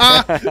do.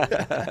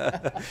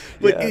 But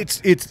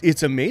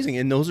it's amazing,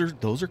 and those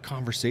are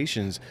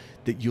conversations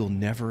that you'll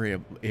never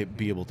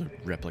be able to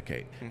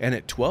replicate. Mm-hmm. And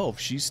at 12,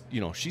 she's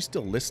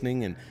still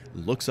listening and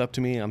looks up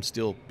to me. I'm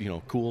still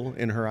cool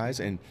in her eyes,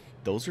 and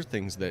those are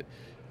things that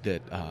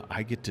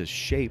I get to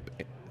shape,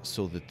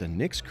 so that the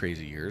next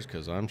crazy years,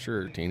 because I'm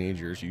sure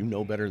teenage years,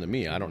 better than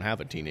me. I don't have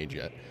a teenage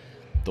yet.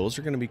 Those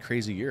are going to be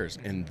crazy years,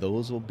 and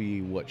those will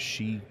be what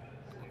she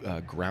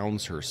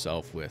grounds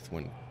herself with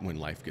when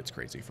life gets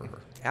crazy for her.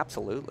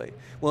 Absolutely.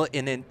 Well,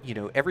 and then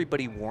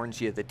everybody warns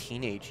you of the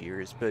teenage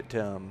years, but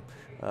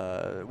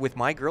with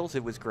my girls,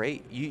 it was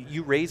great.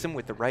 You raise them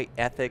with the right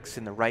ethics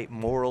and the right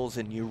morals,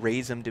 and you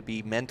raise them to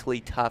be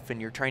mentally tough,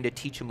 and you're trying to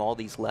teach them all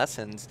these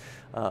lessons.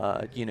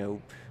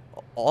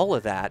 All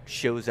of that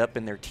shows up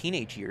in their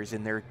teenage years,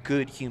 and they're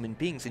good human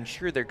beings. And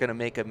sure, they're going to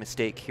make a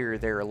mistake here or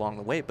there along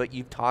the way, but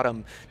you've taught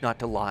them not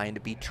to lie and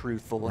to be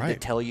truthful and to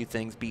tell you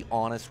things, be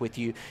honest with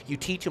you. You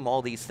teach them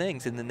all these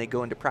things, and then they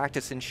go into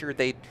practice. And sure,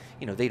 they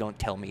don't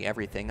tell me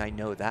everything. I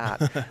know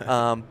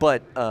that,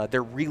 but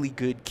they're really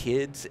good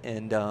kids,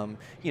 and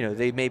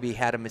they maybe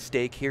had a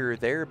mistake here or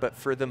there, but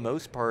for the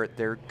most part,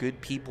 they're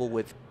good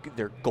people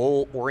they're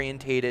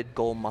goal-orientated,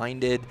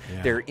 goal-minded.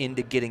 Yeah. They're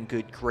into getting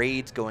good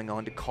grades, going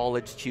on to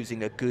college,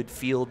 choosing a good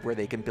field where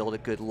they can build a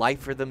good life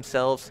for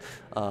themselves.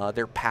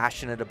 They're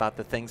passionate about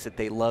the things that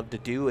they love to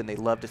do, and they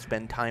love to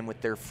spend time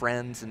with their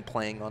friends and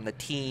playing on the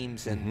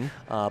teams. And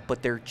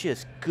but they're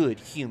just good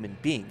human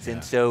beings. Yeah.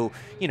 And so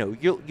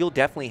you'll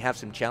definitely have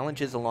some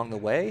challenges along the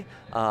way,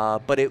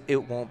 but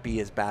it won't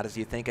be as bad as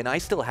you think. And I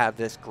still have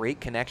this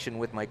great connection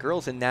with my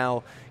girls, and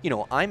now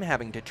I'm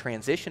having to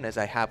transition as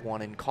I have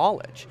one in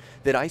college,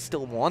 that I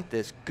still want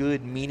this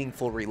good,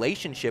 meaningful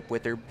relationship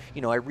with her.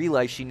 I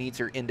realize she needs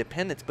her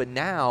independence, but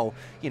now,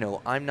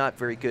 I'm not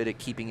very good at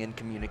keeping in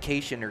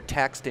communication or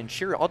text. And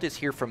sure, I'll just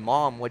hear from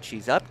Mom what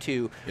she's up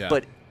to,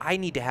 but I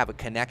need to have a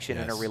connection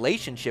and a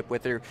relationship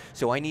with her,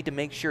 so I need to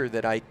make sure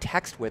that I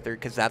text with her,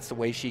 because that's the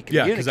way she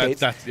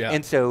communicates.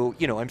 And so,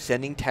 I'm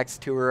sending texts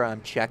to her,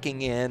 I'm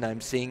checking in, I'm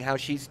seeing how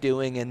she's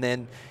doing, and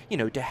then,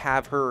 to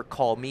have her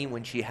call me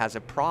when she has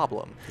a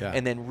problem,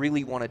 and then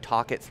really want to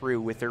talk it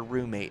through with her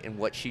roommate and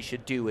what she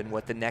should do and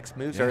what the next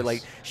moves are.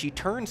 Like, she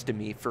turns to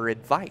me for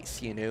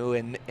advice,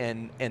 and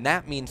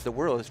that means the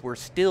world, is we're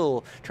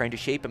still trying to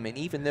shape them. And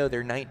even though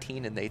they're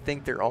 19 and they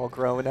think they're all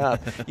grown up,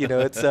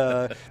 it's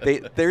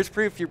there's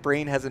proof your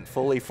brain hasn't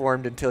fully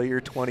formed until you're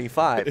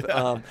 25.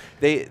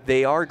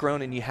 They are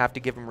grown, and you have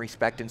to give them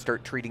respect and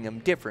start treating them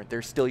different.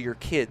 They're still your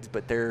kids,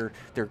 but they're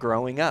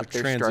growing up.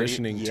 They're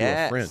transitioning to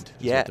a friend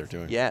is what they're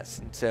doing. Yes.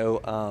 And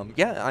so,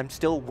 I'm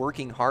still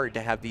working hard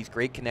to have these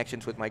great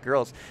connections with my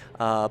girls,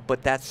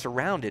 but that's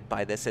surrounded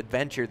by this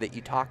adventure that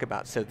you talk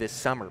about. So this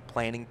summer,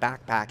 planning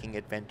backpacking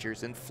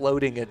adventures and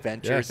floating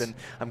adventures, and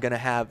I'm going to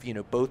have,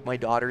 both my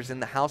daughters in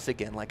the house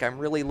again. Like, I'm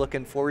really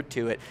looking forward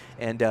to it,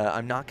 and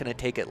I'm not going to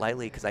take it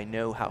lightly, because I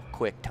know how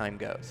quick time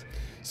goes.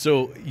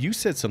 So you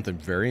said something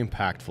very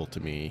impactful to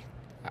me.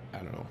 I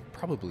don't know,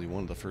 probably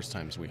one of the first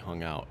times we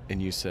hung out,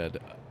 and you said,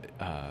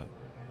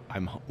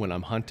 when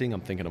I'm hunting,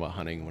 I'm thinking about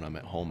hunting. When I'm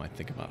at home, I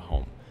think about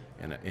home.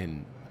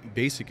 And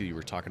basically, you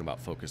were talking about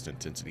focused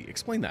intensity.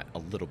 Explain that a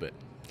little bit.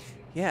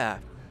 Yeah,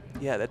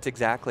 that's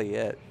exactly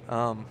it.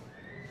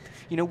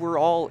 We're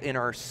all in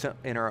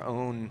our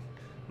own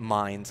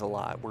minds a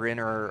lot. We're in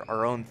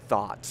our own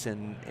thoughts,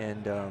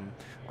 and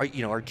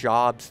our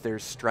jobs,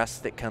 there's stress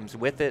that comes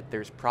with it,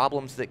 there's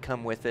problems that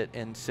come with it,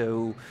 and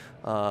so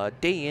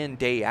day in,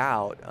 day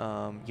out,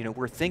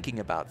 we're thinking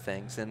about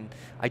things. And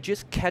I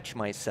just catch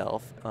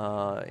myself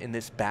in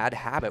this bad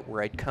habit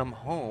where I'd come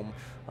home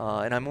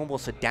and I'm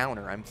almost a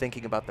downer. I'm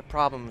thinking about the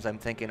problems, I'm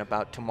thinking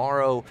about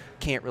tomorrow,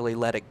 can't really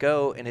let it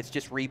go, and it's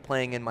just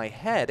replaying in my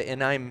head,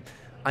 and I'm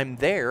I'm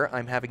there,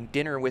 I'm having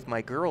dinner with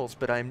my girls,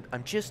 but I'm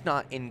just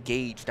not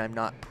engaged, I'm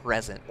not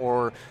present.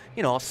 Or,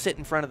 I'll sit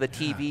in front of the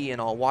TV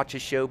and I'll watch a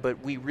show,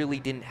 but we really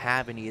didn't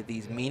have any of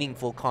these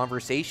meaningful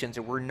conversations,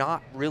 and we're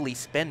not really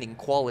spending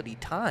quality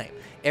time.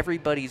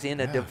 Everybody's in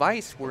a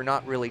device, we're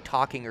not really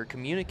talking or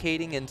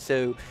communicating, and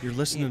so... You're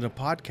listening to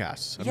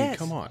podcasts. I mean,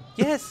 come on.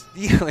 Yes.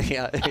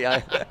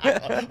 Yeah.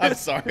 I'm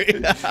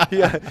sorry.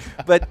 Yeah,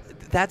 but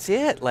that's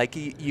it. Like,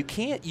 you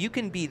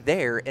can be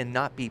there and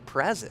not be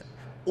present.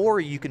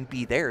 Or you can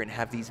be there and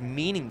have these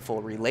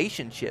meaningful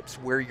relationships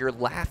where you're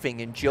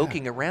laughing and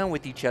joking around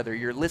with each other.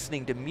 You're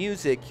listening to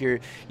music.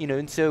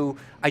 And so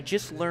I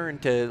just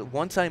learned to,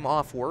 once I'm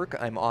off work,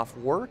 I'm off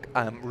work.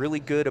 I'm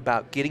really good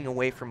about getting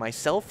away from my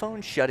cell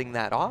phone, shutting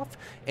that off.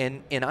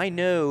 And I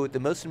know the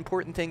most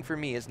important thing for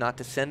me is not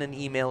to send an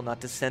email, not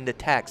to send a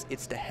text.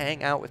 It's to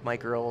hang out with my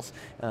girls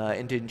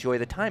and to enjoy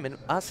the time. And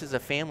us as a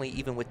family,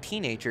 even with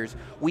teenagers,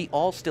 we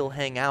all still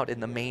hang out in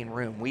the main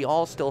room. We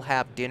all still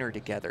have dinner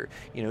together.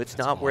 It's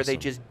not where they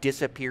just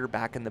disappear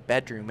back in the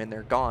bedroom and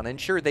they're gone. And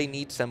sure, they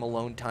need some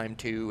alone time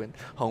too, and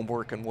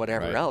homework and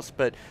whatever else.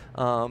 But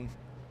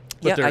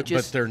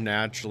they're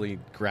naturally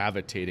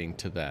gravitating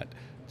to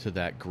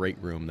that great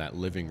room, that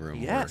living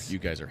room where you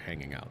guys are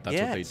hanging out.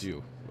 That's what they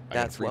do.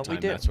 That's what we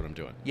do. That's what I'm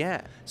doing.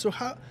 Yeah. So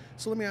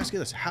let me ask you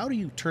this: how do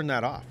you turn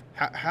that off?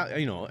 How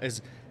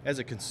as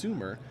a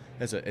consumer,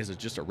 as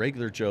just a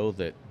regular Joe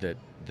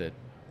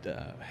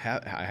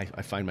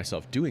I find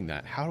myself doing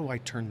that. How do I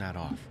turn that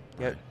off?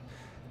 Yeah.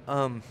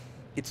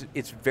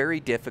 It's very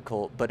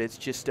difficult, but it's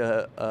just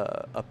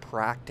a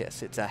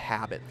practice. It's a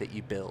habit that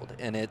you build,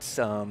 and it's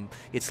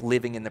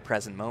living in the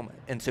present moment.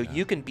 And so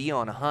you can be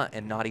on a hunt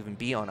and not even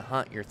be on a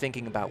hunt. You're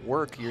thinking about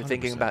work. You're 100%.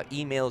 Thinking about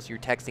emails. You're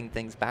texting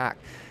things back.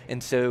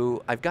 And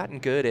so I've gotten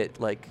good at,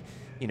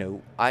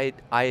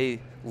 I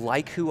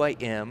like who I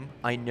am.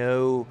 I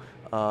know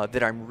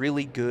that I'm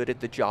really good at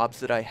the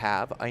jobs that I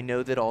have. I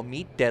know that I'll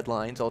meet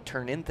deadlines, I'll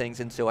turn in things,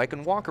 and so I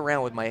can walk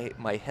around with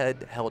my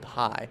head held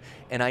high.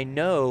 And I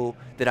know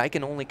that I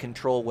can only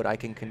control what I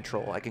can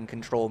control. I can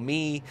control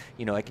me,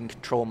 I can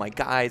control my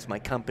guys, my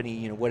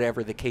company,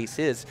 whatever the case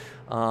is.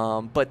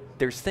 But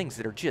there's things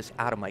that are just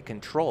out of my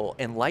control.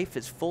 And life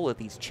is full of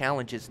these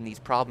challenges and these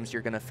problems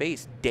you're going to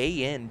face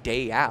day in,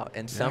 day out.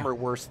 And some are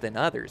worse than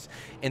others.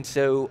 And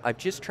so I've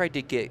just tried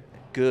to get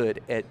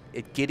good at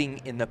getting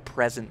in the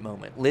present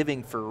moment,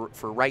 living for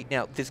right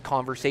now, this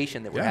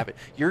conversation that we're having.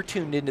 You're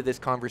tuned into this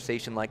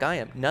conversation like I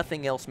am.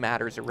 Nothing else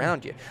matters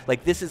around you.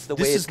 Like, this is the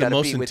way it's got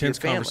to be with your family. This is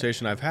the most intense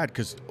conversation I've had,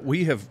 because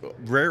we have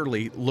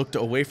rarely looked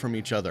away from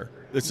each other.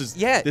 This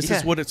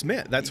is what it's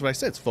meant. That's what I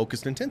said. It's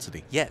focused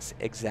intensity. Yes,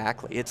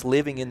 exactly. It's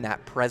living in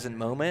that present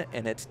moment,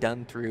 and it's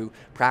done through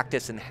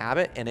practice and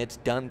habit, and it's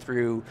done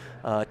through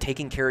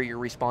taking care of your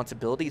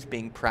responsibilities,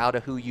 being proud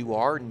of who you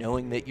are,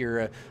 knowing that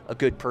you're a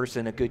good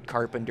person, a good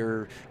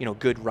carpenter,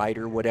 good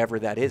writer, whatever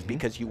that is,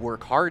 because you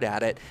work hard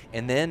at it.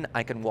 And then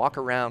I can walk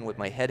around with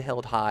my head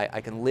held high.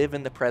 I can live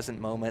in the present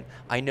moment.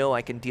 I know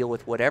I can deal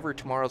with whatever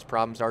tomorrow's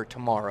problems are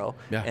tomorrow,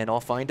 and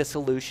I'll find a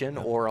solution,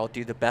 or I'll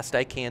do the best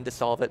I can to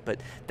solve it. But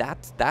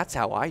that's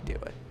how I do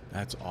it.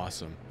 That's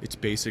awesome. It's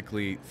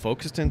basically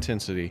focused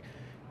intensity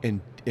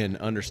and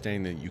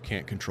understanding that you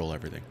can't control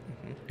everything,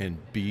 and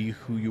be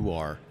who you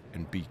are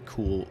and be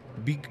cool.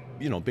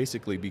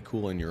 Basically be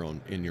cool in your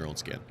own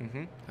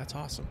skin. That's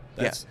awesome.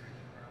 That's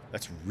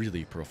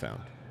really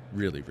profound.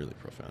 Really, really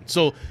profound.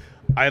 So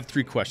I have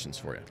 3 questions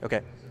for you.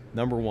 Okay.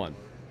 Number 1,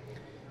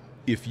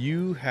 if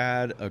you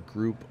had a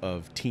group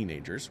of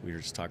teenagers, we were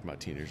just talking about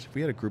teenagers. If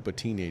we had a group of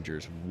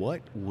teenagers,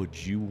 what would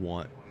you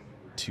want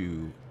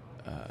to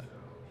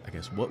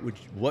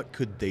what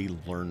could they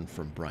learn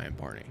from Brian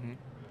Barney?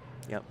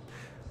 Yep.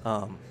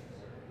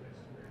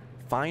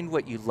 Find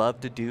what you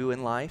love to do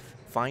in life.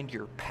 Find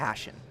your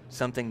passion,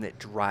 something that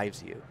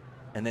drives you,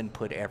 and then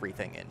put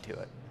everything into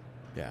it.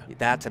 Yeah.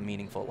 That's a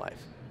meaningful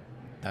life.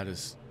 That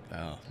is,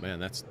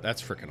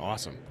 that's freaking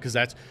awesome, because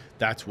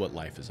that's what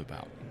life is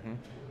about.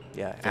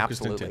 Yeah, focused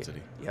absolutely.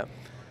 intensity. Yep.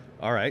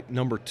 All right.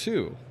 Number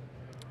 2,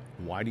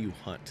 why do you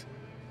hunt?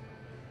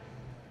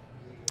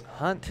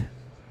 Hunt?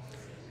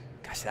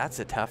 Gosh, that's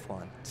a tough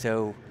one.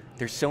 So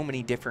there's so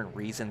many different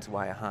reasons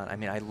why I hunt. I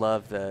mean, I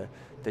love the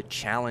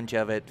challenge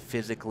of it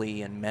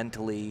physically and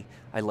mentally.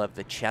 I love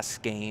the chess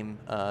game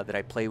that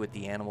I play with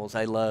the animals.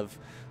 I love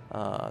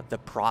the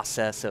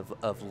process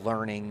of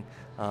learning.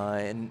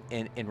 And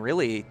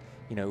really,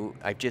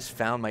 I've just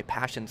found my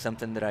passion,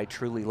 something that I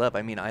truly love.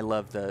 I mean, I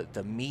love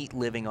the meat,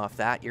 living off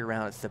that year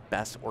round. It's the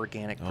best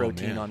organic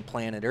protein on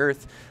planet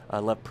Earth. I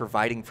love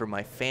providing for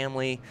my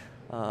family.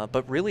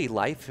 But really,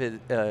 life,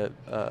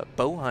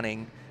 bow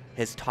hunting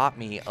has taught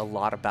me a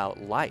lot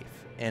about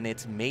life, and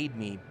it's made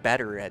me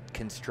better at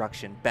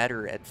construction,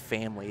 better at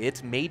family.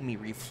 It's made me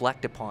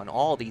reflect upon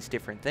all these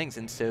different things,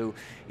 and so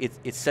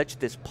it's such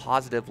this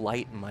positive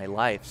light in my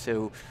life.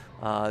 So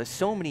there's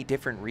so many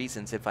different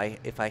reasons. If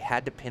I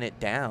had to pin it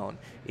down,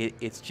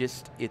 it's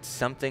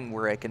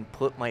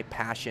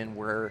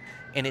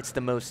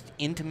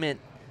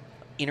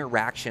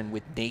interaction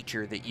with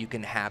nature that you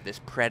can have, this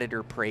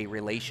predator-prey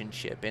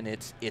relationship, and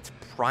it's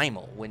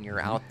primal when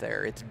you're out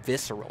there. It's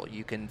visceral.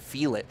 You can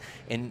feel it,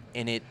 and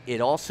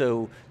it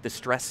also, the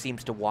stress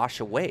seems to wash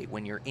away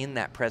when you're in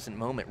that present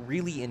moment,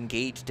 really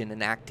engaged in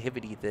an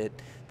activity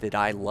that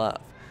I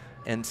love.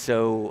 And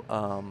so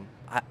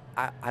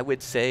I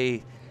would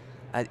say,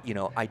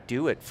 I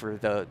do it for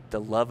the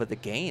love of the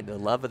game, the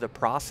love of the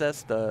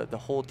process, the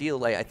whole deal.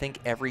 Like, I think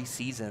every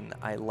season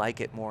I like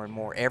it more and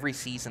more. Every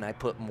season I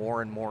put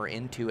more and more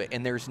into it,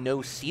 and there's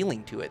no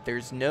ceiling to it.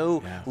 There's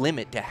no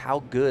limit to how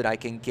good I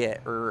can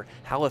get or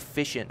how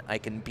efficient I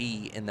can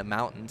be in the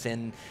mountains.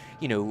 And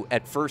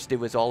at first it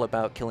was all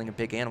about killing a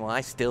big animal.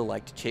 I still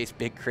like to chase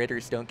big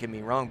critters, don't get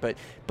me wrong, but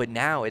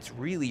now it's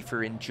really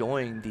for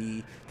enjoying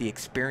the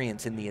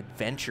experience and the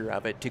adventure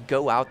of it, to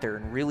go out there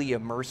and really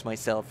immerse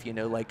myself,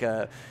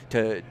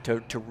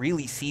 to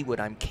really see what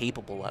I'm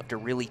capable of, to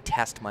really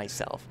test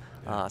myself.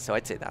 So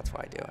I'd say that's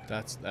why I do it.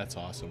 That's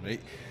awesome.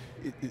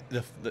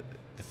 The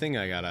thing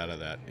I got out of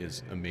that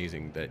is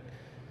amazing, that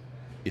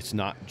it's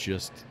not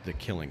just the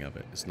killing of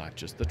it. It's not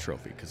just the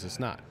trophy, because it's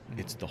not.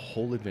 It's the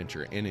whole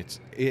adventure, and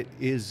it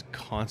is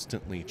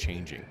constantly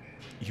changing.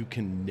 You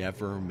can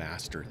never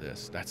master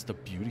this. That's the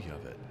beauty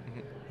of it.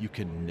 You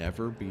can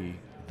never be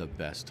the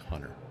best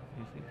hunter.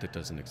 That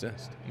doesn't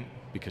exist,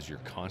 because you're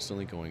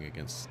constantly going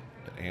against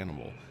an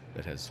animal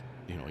that has,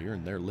 you're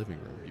in their living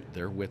room.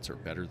 Their wits are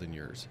better than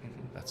yours.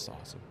 That's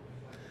awesome.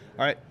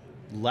 All right,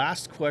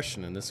 last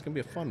question, and this is going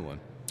to be a fun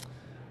one.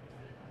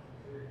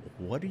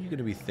 What are you going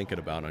to be thinking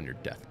about on your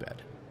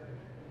deathbed?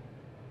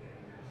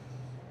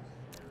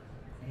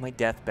 My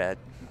deathbed.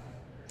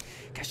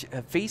 Gosh,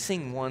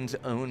 facing one's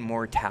own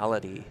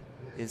mortality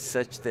is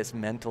such this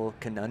mental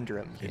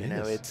conundrum.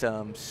 It's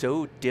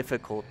so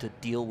difficult to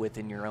deal with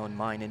in your own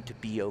mind and to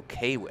be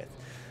okay with.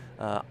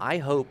 I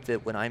hope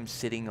that when I'm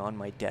sitting on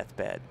my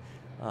deathbed,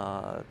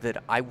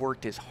 that I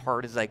worked as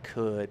hard as I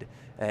could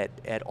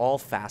at all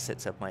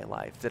facets of my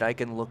life, that I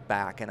can look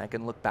back, and I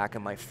can look back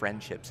at my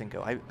friendships and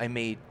go, I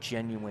made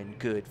genuine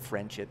good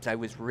friendships. I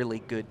was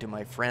really good to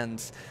my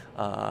friends.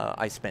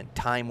 I spent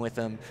time with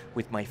them,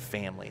 with my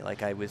family.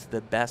 Like, I was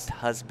the best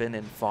husband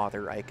and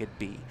father I could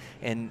be.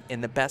 And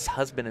the best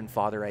husband and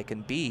father I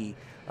can be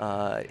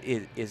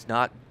is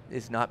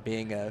not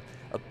being a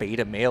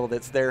beta male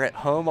that's there at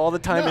home all the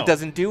time. No. It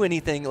doesn't do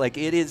anything. Like,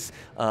 it is,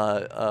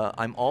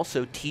 I'm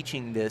also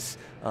teaching this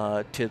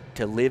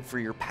to live for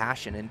your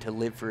passion and to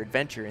live for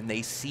adventure. And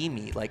they see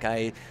me, like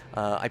I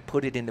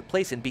put it into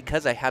place. And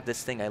because I have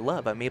this thing I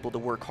love, I'm able to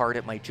work hard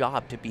at my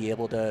job to be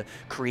able to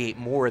create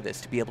more of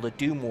this, to be able to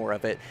do more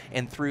of it.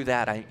 And through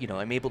that,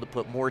 I'm able to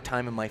put more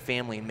time in my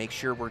family and make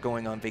sure we're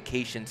going on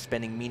vacation,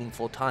 spending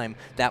meaningful time.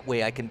 That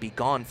way I can be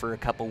gone for a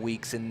couple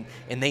weeks, and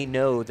they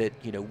know that,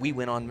 we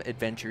went on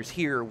adventures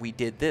here, we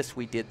did this,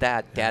 we did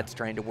that. Dad's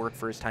trying to work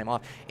for his time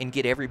off, and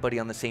get everybody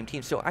on the same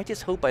team. So I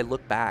just hope I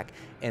look back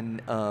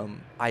and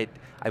I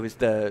was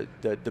the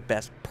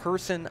best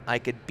person I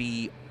could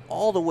be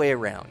all the way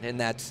around, and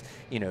that's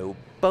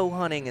bow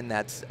hunting, and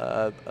that's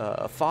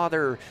a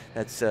father,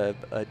 that's a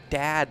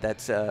dad,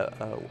 that's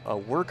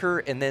a worker,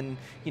 and then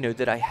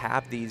that I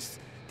have these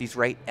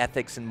right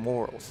ethics and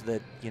morals,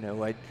 that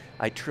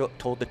I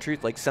told the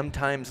truth. Like,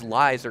 sometimes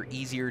lies are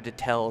easier to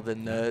tell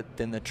than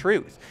the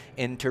truth,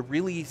 and to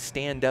really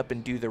stand up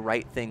and do the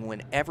right thing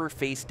whenever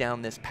faced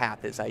down this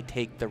path, is I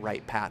take the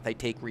right path. I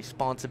take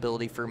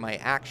responsibility for my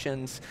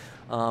actions,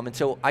 and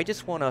so I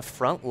just want to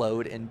front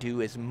load and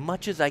do as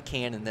much as I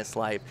can in this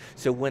life,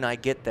 so when I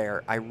get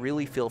there, I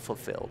really feel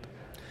fulfilled.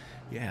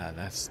 Yeah,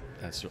 that's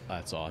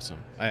awesome.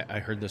 I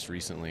heard this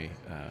recently.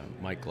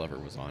 Mike Glover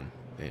was on,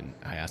 and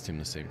I asked him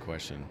the same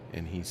question,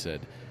 and he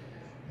said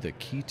the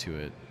key to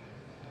it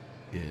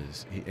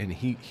is, and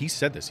he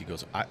said this, he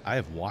goes, I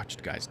have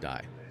watched guys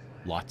die,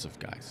 lots of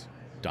guys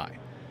die,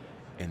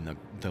 and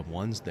the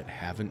ones that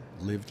haven't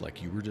lived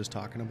like you were just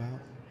talking about,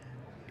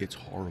 it's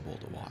horrible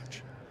to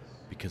watch,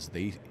 because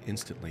they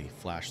instantly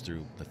flash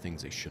through the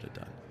things they should have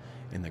done.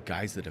 And the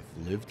guys that have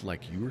lived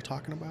like you were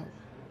talking about,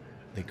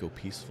 they go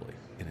peacefully,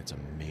 and it's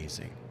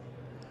amazing.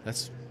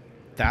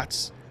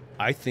 That's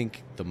I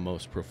think the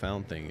most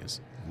profound thing is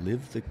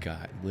live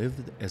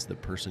as the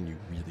person you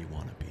really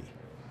want to be.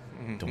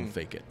 Don't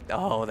fake it.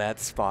 Oh,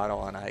 that's spot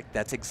on, Ike.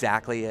 That's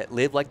exactly it.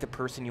 Live like the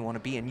person you want to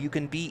be, and you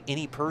can be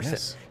any person.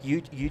 Yes.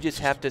 You just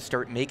have to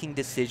start making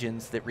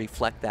decisions that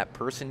reflect that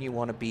person you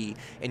want to be,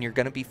 and you're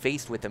going to be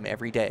faced with them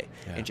every day.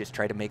 Yeah. And just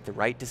try to make the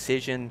right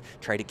decision,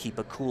 try to keep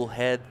a cool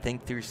head,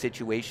 think through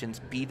situations,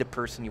 be the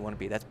person you want to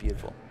be. That's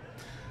beautiful.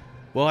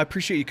 Well, I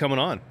appreciate you coming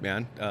on,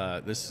 man.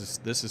 This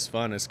is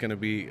fun. It's going to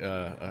be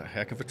a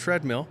heck of a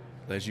treadmill,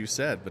 as you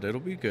said, but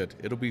it'll be good.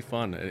 It'll be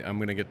fun. I'm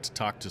going to get to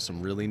talk to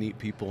some really neat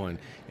people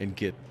and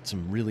get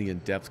some really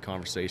in-depth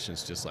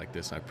conversations just like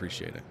this. I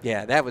appreciate it.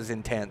 Yeah, that was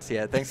intense.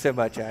 Yeah, thanks so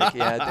much, Ike.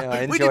 Yeah, no,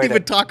 I enjoyed we didn't even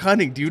it. talk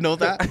hunting. Do you know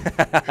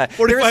that?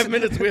 45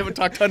 minutes, we haven't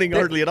talked hunting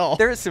hardly at all.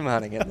 There is some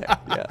hunting in there,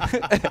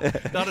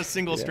 yeah. Not a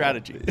single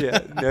strategy. Yeah,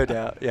 no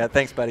doubt. Yeah,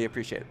 thanks, buddy.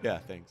 Appreciate it. Yeah,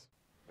 thanks.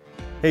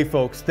 Hey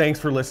folks, thanks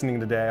for listening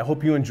today. I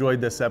hope you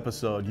enjoyed this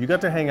episode. You got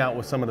to hang out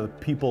with some of the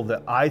people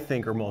that I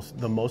think are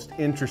the most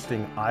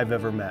interesting I've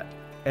ever met.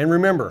 And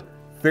remember,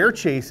 fair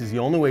chase is the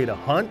only way to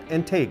hunt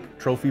and take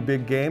trophy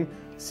big game.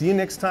 See you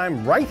next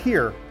time right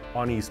here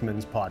on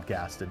Eastman's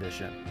Podcast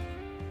Edition.